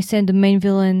 Yeah, like I said, the main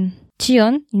villain,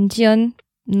 Ji-yeon,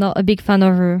 not a big fan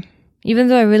of her. Even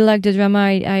though I really liked the drama,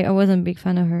 I wasn't a big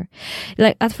fan of her.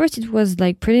 Like, at first it was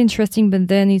like pretty interesting, but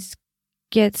then it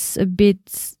gets a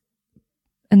bit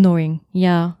annoying.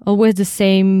 Yeah, always the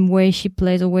same way she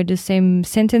plays, always the same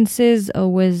sentences,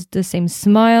 always the same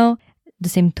smile, the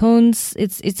same tones.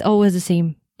 It's always the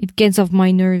same. It gets off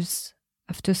my nerves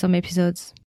after some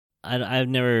episodes. I've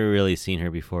never really seen her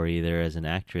before either as an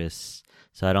actress,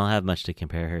 so I don't have much to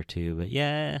compare her to. But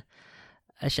yeah,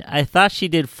 I thought she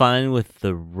did fine with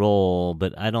the role,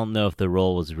 but I don't know if the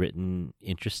role was written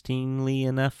interestingly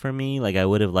enough for me. Like, I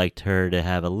would have liked her to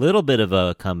have a little bit of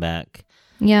a comeback,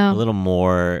 Yeah. a little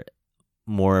more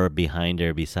behind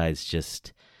her besides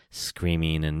just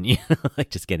screaming and like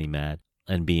just getting mad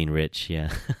and being rich.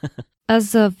 Yeah.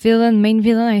 As a main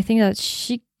villain, I think that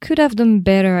she could have done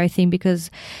better. I think because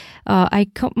I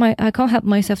can't help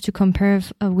myself to compare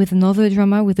with another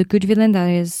drama with a good villain that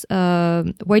is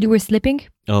Why Do We Sleeping?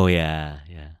 Oh yeah,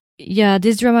 yeah. Yeah,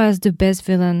 this drama is the best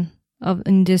villain of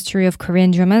in the history of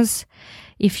Korean dramas.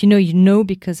 If you know, you know,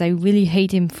 because I really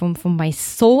hate him from my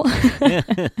soul.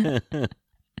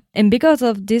 And because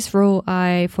of this role,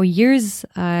 for years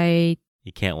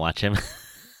You can't watch him.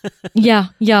 yeah,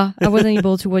 I wasn't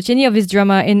able to watch any of his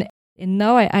drama, and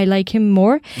now I like him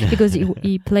more because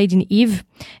he played in Eve,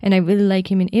 and I really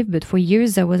like him in Eve. But for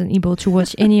years, I wasn't able to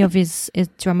watch any of his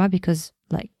drama because,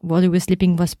 like, While They Were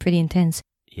Sleeping was pretty intense.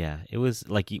 Yeah, it was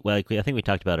like I think we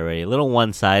talked about it already. A little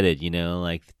one-sided,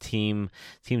 like the team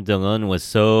Dong-un was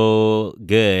so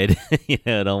good,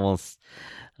 it almost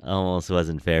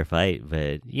wasn't fair fight.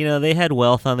 But they had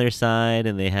wealth on their side,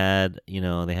 and they had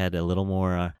a little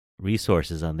more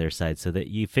resources on their side, so that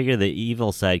you figure the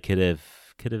evil side could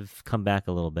have come back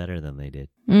a little better than they did.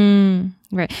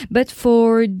 Right. But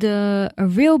for a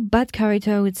real bad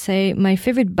character, I would say my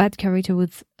favorite bad character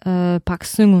was Park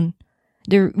Seung-un,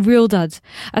 the real dad.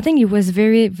 I think he was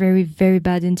very, very, very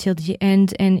bad until the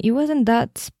end, and he wasn't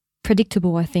that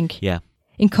predictable, I think. Yeah.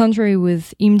 In contrary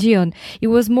with Im Ji-yeon, he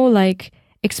was more like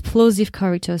explosive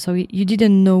character, so you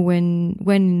didn't know when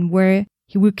and where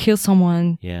he would kill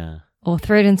someone. Yeah. Or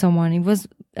threaten someone.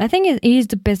 I think he is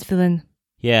the best villain.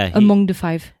 Yeah, among the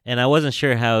five. And I wasn't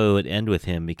sure how it would end with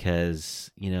him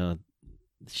because,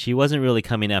 she wasn't really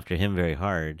coming after him very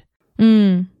hard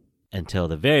until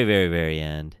the very, very, very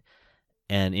end.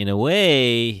 And in a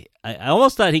way, I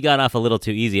almost thought he got off a little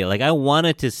too easy. Like, I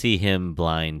wanted to see him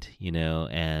blind,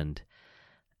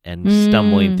 and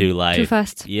stumbling through life too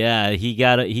fast. Yeah, he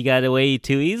got away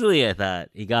too easily. I thought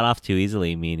he got off too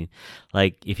easily. Meaning,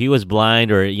 like, if he was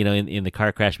blind or in the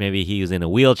car crash, maybe he was in a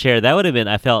wheelchair. That would have been,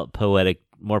 I felt,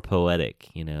 more poetic,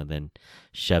 than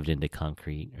shoved into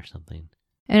concrete or something.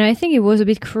 And I think it was a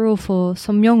bit cruel for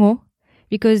Song Myung-ho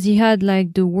because he had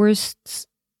like the worst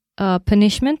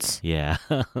punishment. Yeah.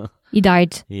 He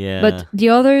died. Yeah. But the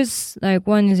others, like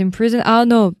one is in prison. Oh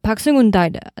no, Park Seung-un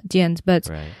died at the end, but.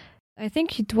 Right. I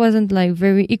think it wasn't like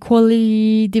very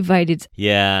equally divided.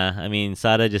 Yeah, I mean,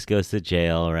 Sada just goes to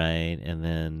jail, right? And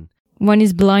then one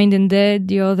is blind and dead,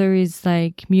 the other is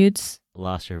like mute.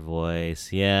 Lost her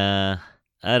voice. Yeah,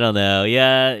 I don't know.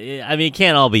 Yeah, I mean, it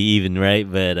can't all be even,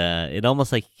 right? But it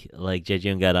almost like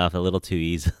Jaejeon got off a little too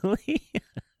easily.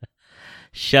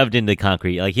 Shoved into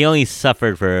concrete. Like, he only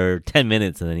suffered for 10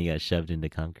 minutes and then he got shoved into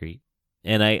concrete.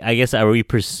 And I guess, are we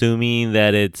presuming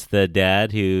that it's the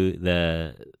dad who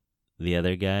the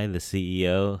other guy, the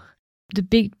CEO? The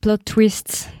big plot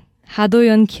twist.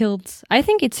 Ha-do-yeon killed. I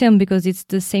think it's him because it's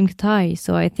the same tie.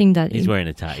 So I think that he's wearing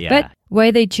a tie. Yeah. But why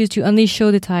they choose to only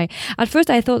show the tie? At first,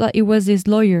 I thought that it was his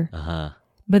lawyer.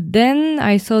 But then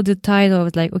I saw the tie. I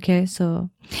was like, okay,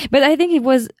 so. But I think it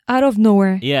was out of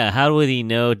nowhere. Yeah. How would he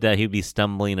know that he'd be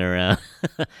stumbling around?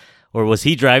 Or was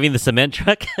he driving the cement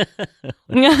truck?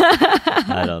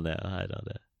 I don't know.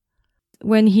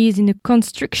 When he's in a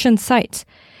construction site.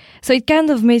 So it kind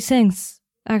of made sense.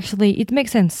 Actually, it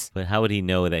makes sense. But how would he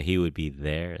know that he would be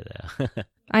there, though?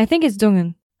 I think it's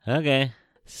Dong-un. Okay.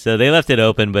 So they left it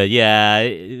open, but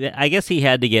yeah, I guess he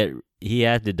had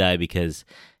to die because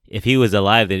if he was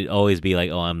alive, they'd always be like,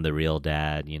 oh, I'm the real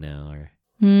dad, or...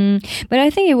 But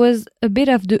I think it was a bit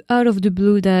out of the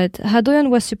blue that Ha-do-yeon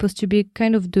was supposed to be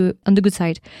kind of on the good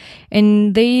side.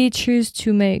 And they choose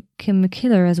to make him a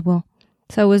killer as well.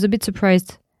 So I was a bit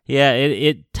surprised. Yeah,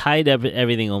 it tied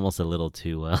everything almost a little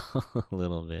too well, a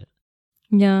little bit.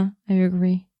 Yeah, I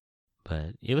agree.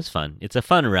 But it was fun. It's a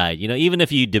fun ride. Even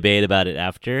if you debate about it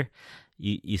after,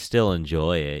 you still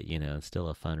enjoy it. It's still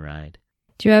a fun ride.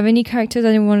 Do you have any characters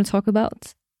that you want to talk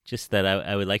about? Just that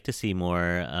I would like to see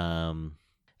more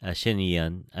Shin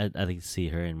Yi-yeon. I'd like to see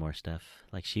her in more stuff.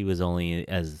 Like, she was only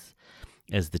as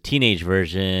the teenage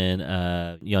version,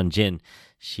 Yeon-jin.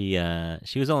 She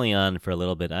was only on for a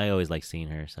little bit. I always like seeing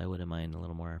her, so I wouldn't mind a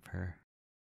little more of her.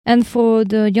 And for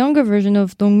the younger version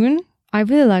of Dong-un, I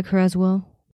really like her as well.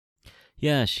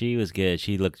 Yeah, she was good.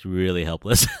 She looked really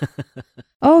helpless.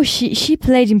 Oh, she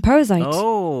played in Parasite.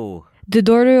 Oh, the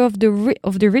daughter of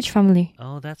the rich family.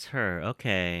 Oh, that's her.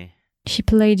 Okay. She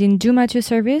played in Do My Two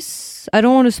Service. I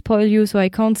don't want to spoil you, so I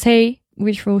can't say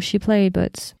which role she played,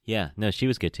 but yeah, no, she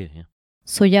was good too. Yeah.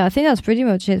 So yeah, I think that's pretty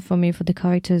much it for me for the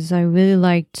characters. I really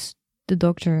liked the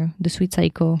doctor, the sweet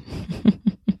psycho.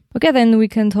 Okay, then we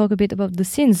can talk a bit about the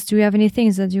scenes. Do you have any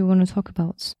things that you want to talk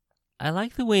about? I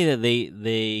like the way that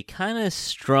they kind of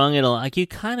strung it along. Like you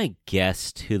kind of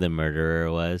guessed who the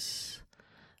murderer was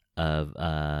of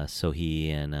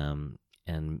Sohee and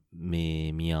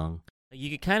Myung. You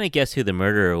could kind of guess who the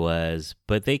murderer was,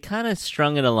 but they kind of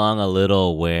strung it along a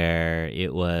little where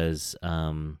it was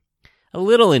a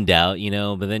little in doubt,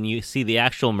 but then you see the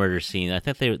actual murder scene. I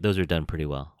think those are done pretty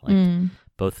well. Like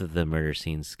both of the murder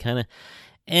scenes kind of,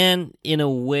 and in a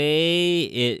way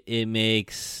it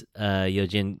makes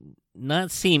Yojin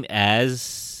not seem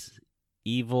as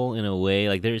evil in a way.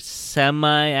 Like they're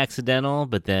semi-accidental,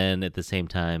 but then at the same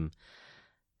time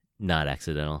not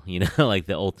accidental, like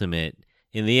the ultimate.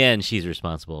 In the end, she's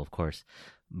responsible, of course,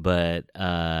 but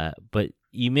it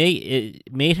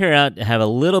made her out to have a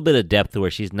little bit of depth where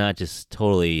she's not just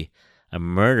totally a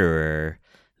murderer,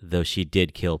 though she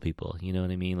did kill people. You know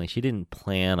what I mean? Like she didn't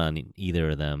plan on either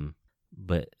of them,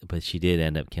 but she did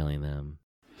end up killing them.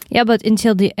 Yeah, but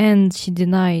until the end, she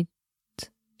denied.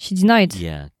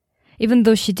 Yeah. Even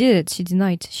though she did it, she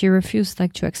denied. She refused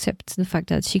to accept the fact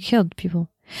that she killed people.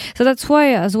 So that's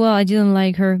why, as well, I didn't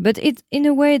like her. But in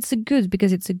a way, it's a good,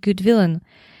 because it's a good villain.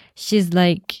 She's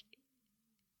like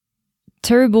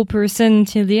terrible person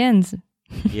till the end.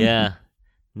 Yeah.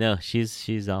 No,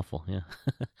 she's awful. Yeah.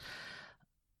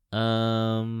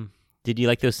 Did you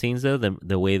like those scenes though?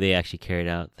 The way they actually carried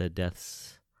out the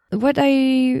deaths? What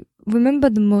I remember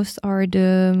the most are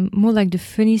the more like the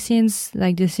funny scenes,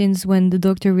 like the scenes when the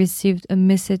doctor received a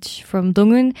message from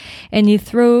Dong-eun and he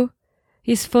threw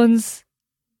his phones.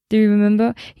 Do you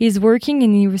remember? He's working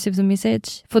and he receives a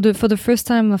message for the first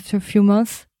time after a few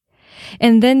months,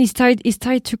 and then he started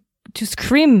to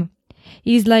scream.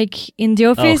 He's like in the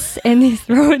office and he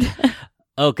throws.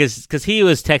 Because he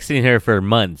was texting her for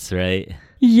months, right?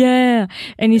 Yeah,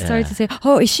 and he started to say,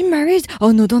 "Oh, is she married?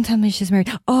 Oh no, don't tell me she's married.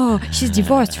 Oh, she's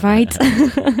divorced, right?"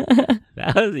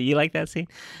 You like that scene?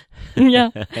 Yeah,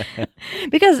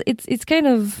 because it's kind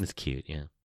of cute. Yeah.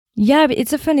 Yeah, but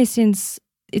it's a funny scene.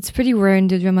 It's pretty rare in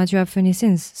the drama to have funny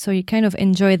scenes, so you kind of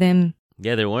enjoy them.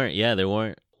 Yeah, there weren't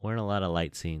a lot of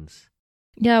light scenes.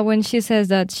 Yeah, when she says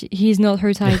that he's not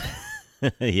her type.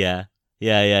 Yeah.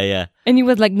 And he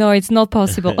was like, "No, it's not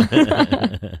possible."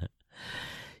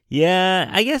 Yeah,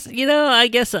 I guess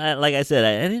like I said,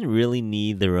 I didn't really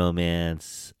need the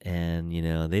romance, and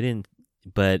they didn't,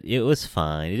 but it was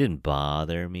fine. It didn't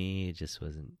bother me. It just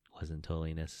wasn't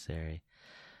totally necessary.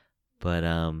 But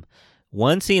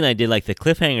one scene I did like the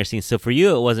cliffhanger scene. So for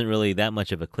you, it wasn't really that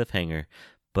much of a cliffhanger.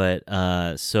 But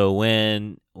so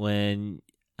when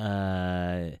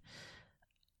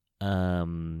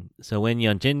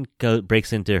Yeonjin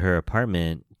breaks into her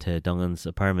apartment, to Dong-eun's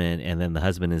apartment, and then the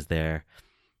husband is there.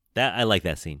 That I like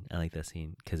that scene.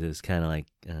 Because it was kind of like.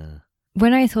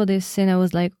 When I saw this scene, I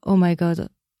was like, "Oh my god,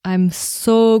 I'm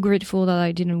so grateful that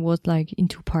I didn't watch in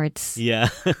 2 parts." Yeah.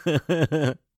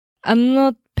 I'm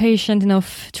not patient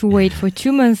enough to wait for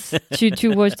 2 months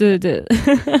to watch the.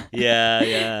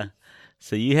 Yeah.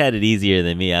 So you had it easier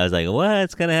than me. I was like,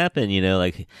 what's gonna happen?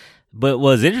 But what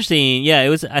was interesting,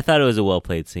 yeah, I thought it was a well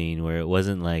played scene where it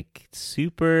wasn't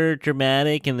super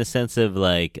dramatic in the sense of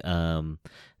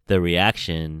the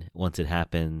reaction once it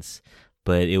happens,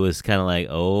 but it was kind of like,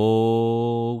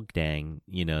 oh dang,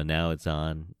 now it's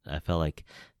on. I felt like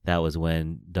that was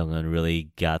when Dong-eun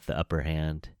really got the upper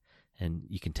hand. And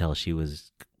you can tell she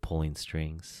was pulling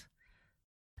strings.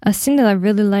 A scene that I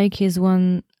really like is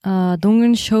when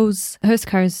Dong-eun shows her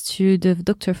scars to the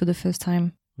doctor for the first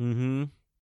time. Mm-hmm.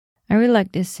 I really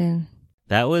like this scene.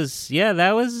 That was,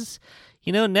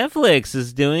 Netflix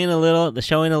is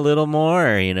showing a little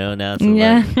more, now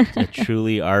it's a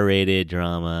truly R-rated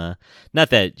drama. Not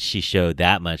that she showed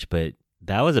that much, but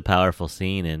that was a powerful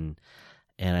scene.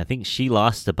 And I think she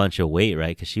lost a bunch of weight,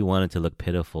 right? Because she wanted to look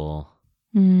pitiful.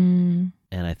 Mm.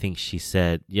 And I think she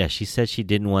said she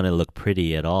didn't want to look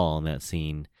pretty at all in that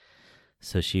scene.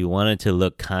 So she wanted to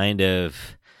look kind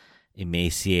of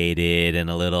emaciated and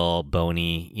a little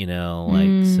bony,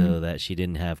 so that she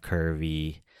didn't have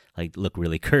look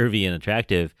really curvy and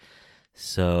attractive.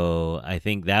 So I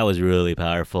think that was really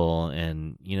powerful,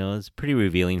 and it's pretty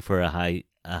revealing for a high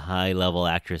level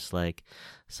actress like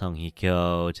Song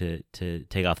Hye-kyo to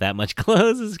take off that much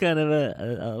clothes is kind of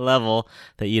a level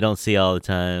that you don't see all the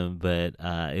time, but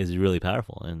is really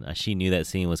powerful. And she knew that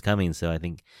scene was coming, so I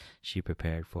think she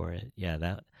prepared for it. Yeah,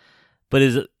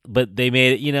 but they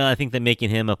made it. I think that making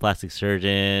him a plastic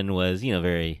surgeon was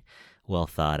very well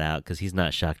thought out, because he's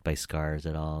not shocked by scars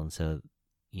at all, and so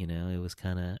it was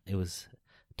a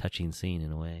touching scene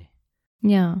in a way.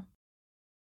 Yeah.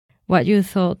 What you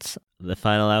thought? The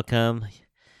final outcome?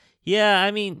 Yeah,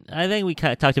 I mean, I think we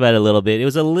kind of talked about it a little bit. It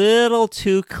was a little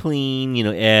too clean.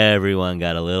 Everyone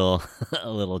got a little, a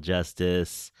little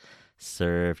justice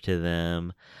served to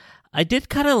them. I did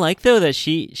kind of like though that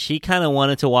she kind of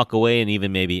wanted to walk away and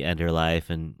even maybe end her life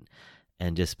and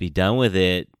just be done with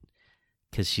it,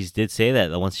 because she did say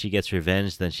that once she gets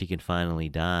revenge, then she can finally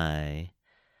die.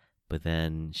 But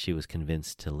then she was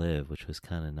convinced to live, which was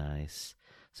kind of nice.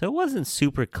 So it wasn't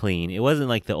super clean. It wasn't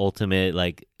like the ultimate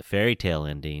like fairy tale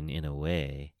ending in a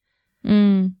way.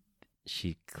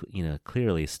 She,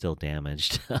 clearly still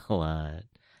damaged a lot.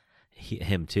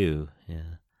 Him too.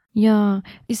 Yeah. Yeah,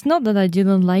 it's not that I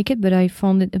didn't like it, but I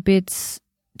found it a bit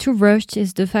too rushed.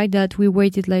 Is the fact that we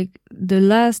waited like the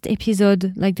last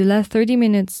episode, like the last 30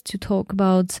 minutes to talk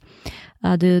about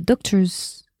the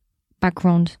doctor's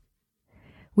background.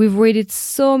 We've waited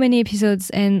so many episodes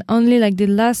and only like the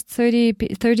last 30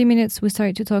 minutes we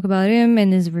started to talk about him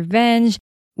and his revenge.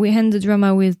 We end the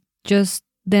drama with just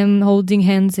them holding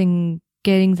hands and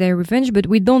getting their revenge, but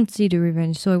we don't see the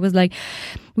revenge. So it was like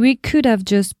we could have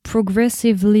just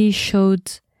progressively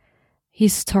showed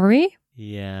his story.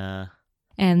 Yeah.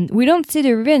 And we don't see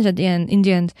the revenge at the end. In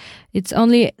the end, it's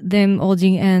only them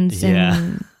holding hands. Yeah.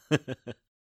 And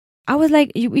I was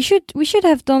like, we should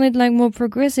have done it like more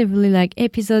progressively, like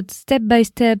episodes step by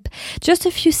step, just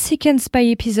a few seconds by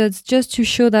episodes, just to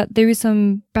show that there is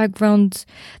some background,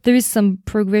 there is some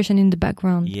progression in the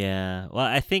background. Yeah. Well,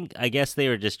 I guess they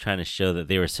were just trying to show that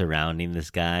they were surrounding this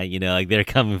guy, like they're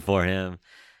coming for him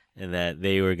and that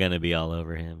they were going to be all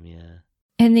over him. Yeah.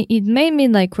 And it made me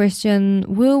like question,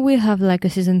 will we have like a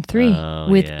season 3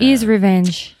 with his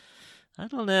revenge? I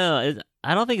don't know.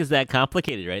 I don't think it's that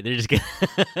complicated, right? They're just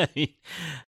gonna...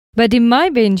 But it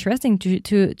might be interesting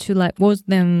to like watch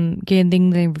them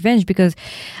getting their revenge, because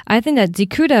I think that they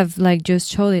could have like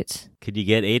just showed it. Could you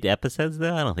get 8 episodes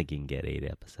though? I don't think you can get 8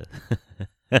 episodes.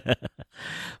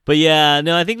 But yeah,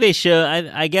 no, I think they show.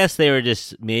 I guess they were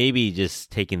just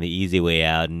taking the easy way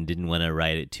out and didn't want to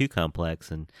write it too complex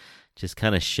and just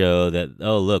kind of show that,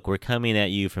 oh look, we're coming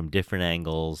at you from different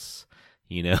angles.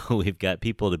 We've got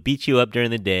people to beat you up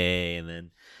during the day, and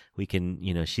then we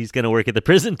can, she's going to work at the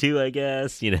prison too, I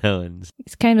guess, and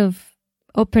it's kind of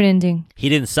open ending. He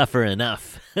didn't suffer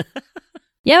enough.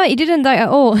 Yeah, he didn't die at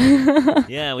all.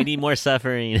 Yeah, we need more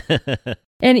suffering.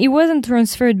 And he wasn't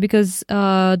transferred because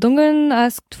Donggun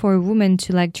asked for a woman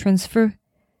to like transfer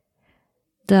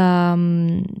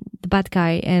the bad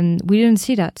guy, and we didn't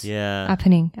see that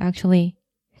happening actually.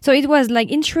 So it was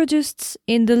like introduced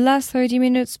in the last 30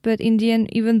 minutes, but in the end,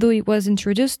 even though it was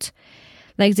introduced,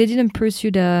 like they didn't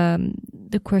pursue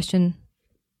the question.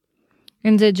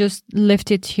 And they just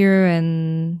left it here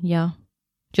and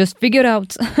just figured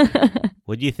out.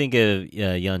 What do you think of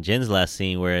Yeon Jin's last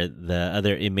scene where the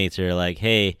other inmates are like,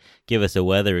 hey, give us a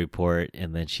weather report,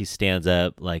 and then she stands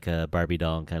up like a Barbie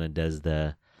doll and kind of does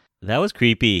that was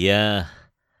creepy, yeah.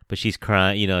 But she's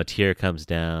crying, a tear comes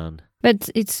down.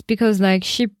 But it's because like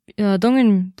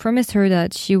Donghyun promised her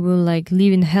that she will like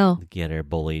live in hell. Get her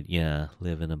bullied,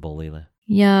 live in a bully life.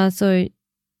 Yeah, so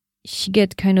she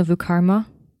get kind of a karma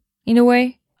in a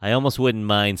way. I almost wouldn't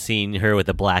mind seeing her with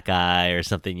a black eye or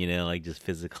something, like just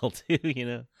physical too,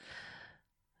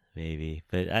 maybe.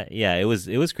 But it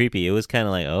was creepy. It was kind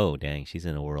of like, oh dang, she's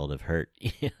in a world of hurt.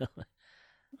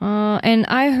 And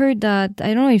I heard that,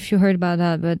 I don't know if you heard about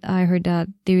that, but I heard that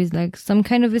there is like some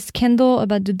kind of a scandal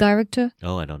about the director.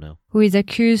 Oh, I don't know. Who is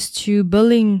accused to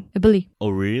bullying a bully. Oh,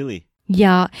 really?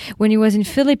 Yeah, when he was in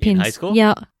Philippines. In high school?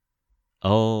 Yeah.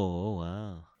 Oh,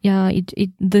 wow. Yeah,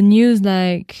 the news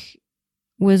like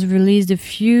was released a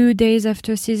few days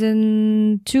after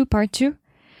season 2, part 2.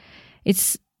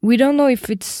 We don't know if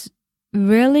it's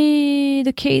really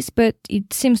the case, but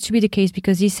it seems to be the case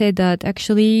because he said that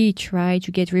actually he tried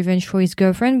to get revenge for his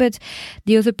girlfriend, but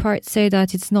the other part say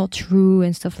that it's not true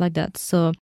and stuff like that.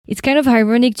 So it's kind of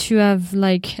ironic to have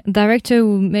like a director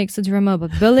who makes a drama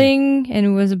about bullying and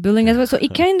who was a bullying as well. So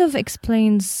it kind of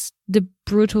explains the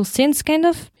brutal scenes, kind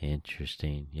of.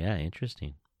 Interesting. Yeah,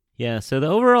 interesting. Yeah, so the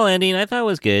overall ending I thought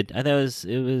was good. I thought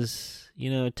it was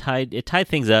tied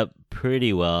things up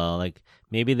pretty well. Like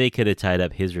maybe they could have tied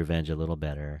up his revenge a little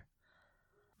better.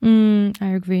 I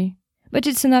agree. But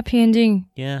it's an happy ending.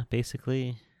 Yeah,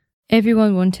 basically.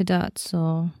 Everyone wanted that,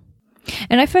 so...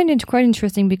 And I find it quite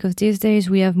interesting because these days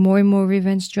we have more and more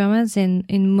revenge dramas, and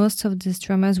in most of these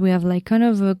dramas we have like kind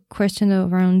of a question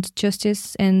around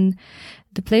justice and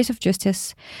the place of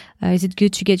justice. Is it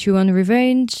good to get your own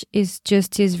revenge? Is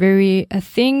justice very a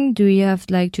thing? Do we have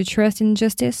like to trust in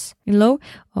justice, in law?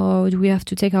 Or do we have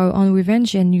to take our own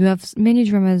revenge? And you have many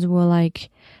dramas who are like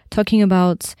talking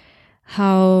about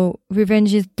how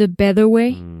revenge is the better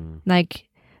way, like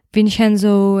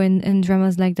Vincenzo and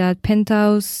dramas like that,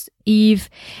 Penthouse, Eve,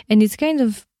 and it's kind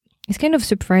of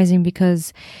surprising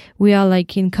because we are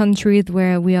like in countries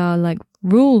where we are like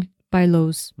ruled by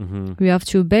laws. We have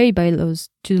to obey by laws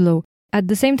to the law. At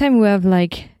the same time, we have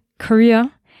like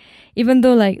Korea, even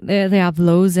though like they have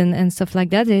laws and stuff like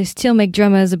that, they still make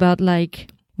dramas about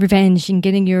like revenge and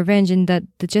getting your revenge, and that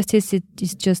the justice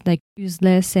is just like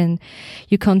useless and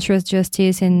you can't trust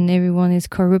justice and everyone is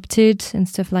corrupted and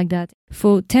stuff like that.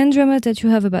 For 10 dramas that you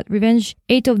have about revenge,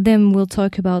 8 of them will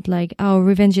talk about like how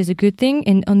revenge is a good thing,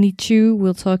 and only 2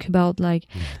 will talk about like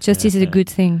justice is a good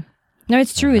thing. No,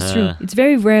 it's true. It's true. It's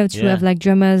very rare to have like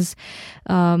dramas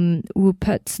who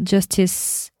put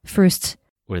justice first,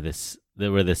 where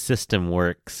the system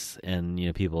works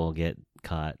and people get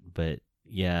caught. But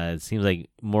yeah, it seems like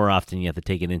more often you have to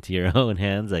take it into your own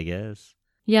hands, I guess.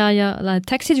 Yeah. Like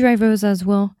Taxi Drivers as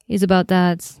well is about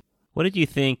that. What did you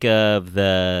think of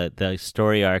the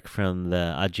story arc from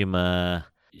the Ajima?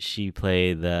 She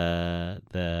played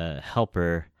the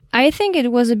helper. I think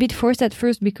it was a bit forced at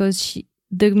first because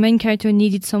the main character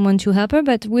needed someone to help her,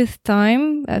 but with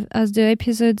time, as the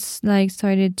episodes like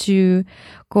started to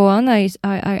go on, I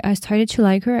started to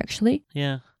like her actually.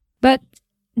 Yeah. But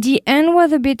the end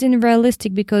was a bit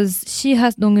unrealistic because she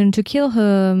has Dong-eun to kill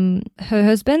her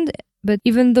husband, but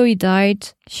even though he died,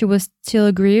 she was still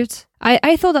aggrieved.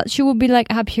 I thought that she would be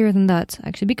like happier than that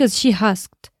actually, because she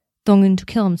asked Dong-eun to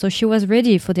kill him, so she was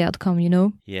ready for the outcome,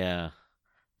 Yeah,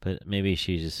 but maybe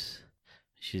she's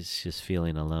just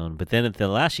feeling alone. But then at the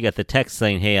last, she got the text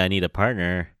saying, "Hey, I need a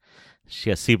partner." She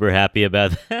got super happy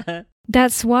about that.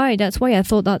 That's why I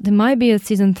thought that there might be a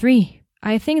season 3.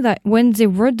 I think that when they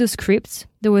wrote the script,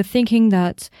 they were thinking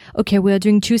that, okay, we are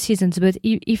doing 2 seasons, but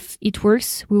if it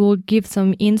works, we will give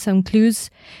some clues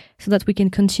so that we can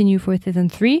continue for season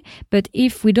 3. But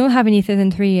if we don't have any season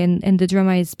 3 and the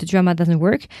drama doesn't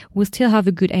work, we'll still have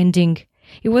a good ending.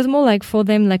 It was more like for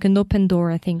them like an open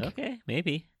door, I think. Okay,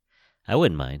 maybe. I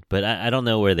wouldn't mind, but I don't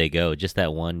know where they go. Just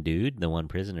that one dude, the one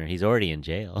prisoner, he's already in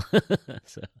jail.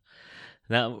 So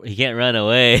now he can't run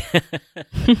away.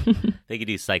 They could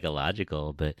do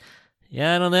psychological, but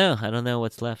yeah, I don't know. I don't know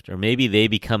what's left. Or maybe they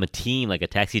become a team, like a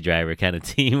taxi driver kind of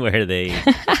team where they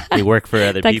work for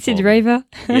other people. Taxi driver.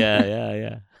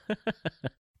 Yeah.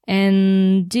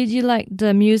 And did you like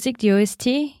the music, the OST?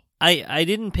 I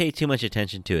didn't pay too much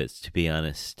attention to it, to be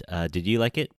honest. Did you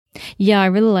like it? Yeah, I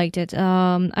really liked it.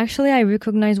 Actually, I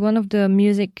recognized one of the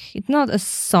music. It's not a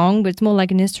song, but it's more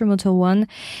like an instrumental one.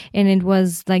 And it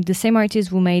was like the same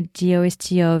artist who made the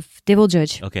OST of Devil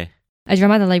Judge. Okay. A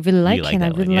drama that I really like, and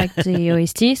I really liked the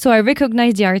OST. So I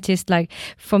recognized the artist, like,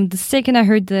 from the second I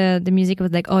heard the music, I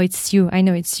was like, oh, it's you. I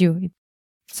know it's you.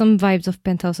 Some vibes of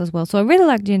Penthouse as well. So I really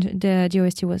liked the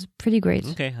OST. Was pretty great.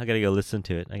 Okay, I gotta go listen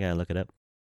to it. I gotta look it up.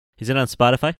 Is it on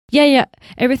Spotify? Yeah.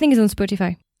 Everything is on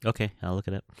Spotify. Okay, I'll look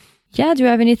it up. Yeah, do you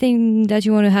have anything that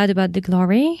you want to add about The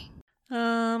Glory?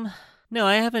 No,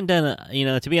 I haven't done,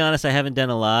 to be honest, I haven't done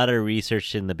a lot of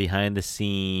research in the behind the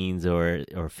scenes or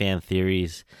fan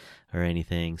theories or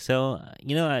anything. So,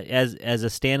 as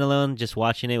a standalone, just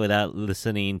watching it without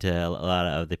listening to a lot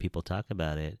of other people talk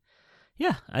about it.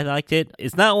 Yeah, I liked it.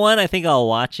 It's not one I think I'll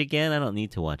watch again. I don't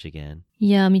need to watch again.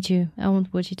 Yeah, me too. I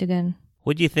won't watch it again.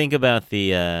 What do you think about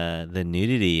the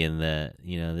nudity and the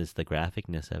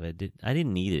graphicness of it? I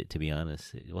didn't need it, to be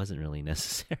honest. It wasn't really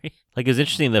necessary. Like, it was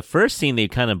interesting. The first scene, they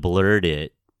kind of blurred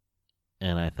it,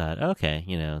 and I thought, okay,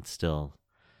 it's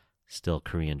still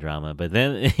Korean drama. But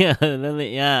then,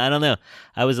 I don't know.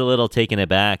 I was a little taken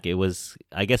aback. It was,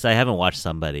 I guess I haven't watched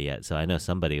Somebody yet, so I know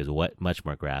Somebody is much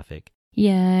more graphic.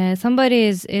 Yeah, Somebody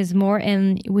is more,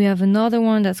 and we have another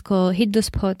one that's called Hit the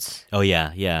Spots. Oh,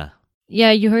 yeah.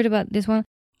 Yeah, you heard about this one?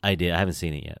 I did. I haven't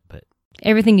seen it yet, but...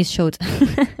 Everything is short.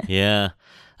 Yeah.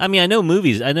 I mean, I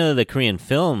know the Korean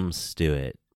films do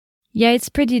it. Yeah, it's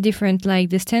pretty different. Like,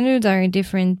 the standards are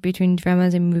different between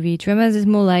dramas and movie. Dramas is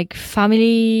more like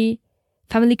family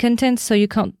content, so you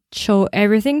can't show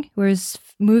everything, whereas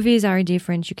movies are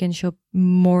different. You can show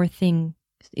more things.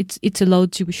 It's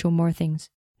allowed to show more things.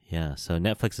 Yeah, so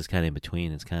Netflix is kind of in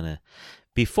between. It's kind of...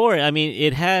 Before, I mean,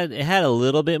 it had a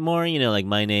little bit more, like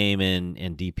My Name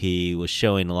and DP was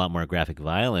showing a lot more graphic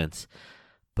violence,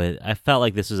 but I felt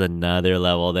like this was another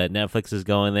level that Netflix is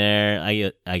going there.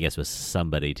 I guess with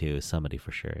Somebody too. Somebody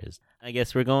for sure is. I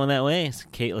guess we're going that way.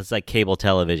 It's like cable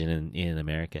television in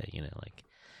America, like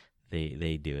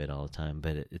they do it all the time.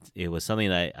 But it was something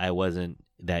that I wasn't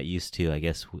that used to, I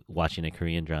guess, watching a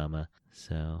Korean drama.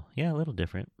 So yeah, a little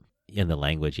different. And the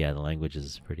language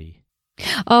is pretty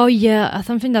Oh yeah,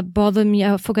 something that bothered me.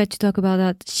 I forgot to talk about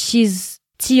that. She's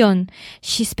Tion.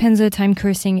 She spends her time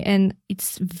cursing, and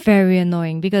it's very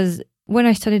annoying because when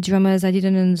I studied dramas, I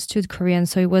didn't understood Korean,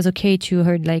 so it was okay to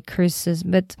hear like curses.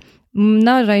 But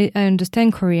now that I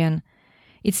understand Korean,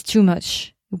 it's too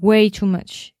much, way too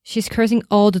much. She's cursing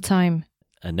all the time.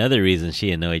 Another reason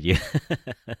she annoyed you.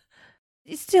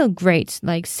 It's still great,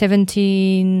 like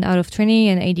 17 out of 20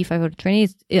 and 85 out of 20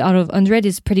 out of 100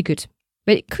 is pretty good.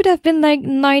 But it could have been like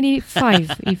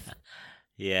 95 if.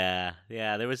 Yeah,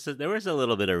 there was a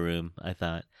little bit of room, I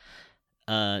thought.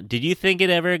 Did you think it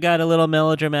ever got a little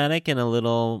melodramatic and a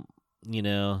little,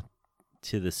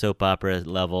 to the soap opera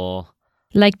level?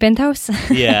 Like Penthouse?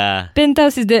 Yeah.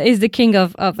 Penthouse is the king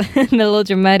of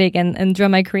melodramatic and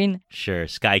drama queen. Sure,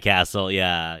 Sky Castle,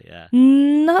 yeah.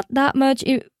 Not that much,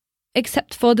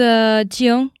 except for the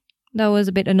Jiyoung. That was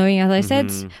a bit annoying, as I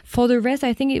said. For the rest,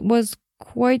 I think it was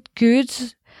quite good.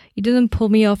 It didn't pull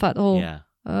me off at all. Yeah.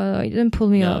 It didn't pull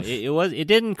me off. It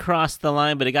didn't cross the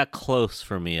line, but it got close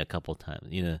for me a couple times,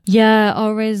 Yeah,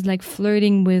 always like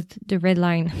flirting with the red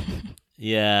line.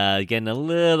 Yeah, getting a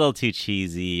little too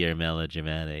cheesy or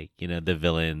melodramatic, the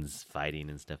villains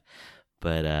fighting and stuff.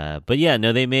 But yeah,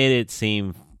 no, they made it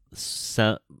seem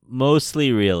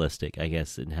mostly realistic, I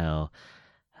guess, in how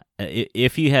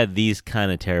if you had these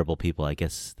kind of terrible people, I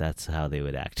guess that's how they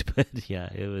would act. But yeah,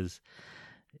 it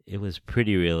was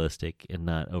pretty realistic and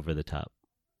not over the top.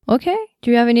 Okay.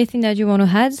 Do you have anything that you want to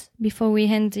add before we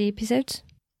end the episode?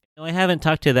 No, I haven't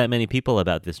talked to that many people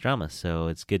about this drama, so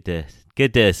it's good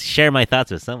to share my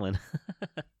thoughts with someone.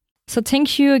 So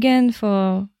thank you again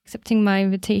for accepting my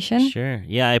invitation. Sure.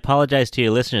 Yeah, I apologize to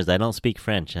your listeners. I don't speak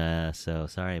French, so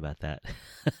sorry about that.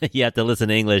 You have to listen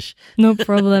to English. No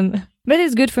problem. But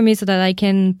it's good for me so that I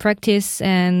can practice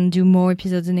and do more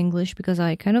episodes in English because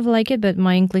I kind of like it, but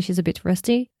my English is a bit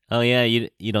rusty. Oh yeah,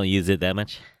 you don't use it that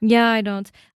much? Yeah, I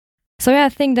don't. So yeah, I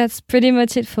think that's pretty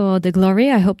much it for The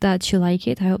Glory. I hope that you like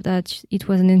it. I hope that it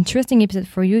was an interesting episode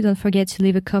for you. Don't forget to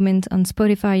leave a comment on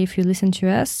Spotify if you listen to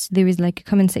us. There is like a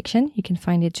comment section. You can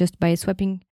find it just by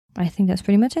swiping. I think that's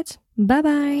pretty much it.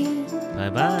 Bye-bye.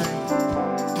 Bye-bye.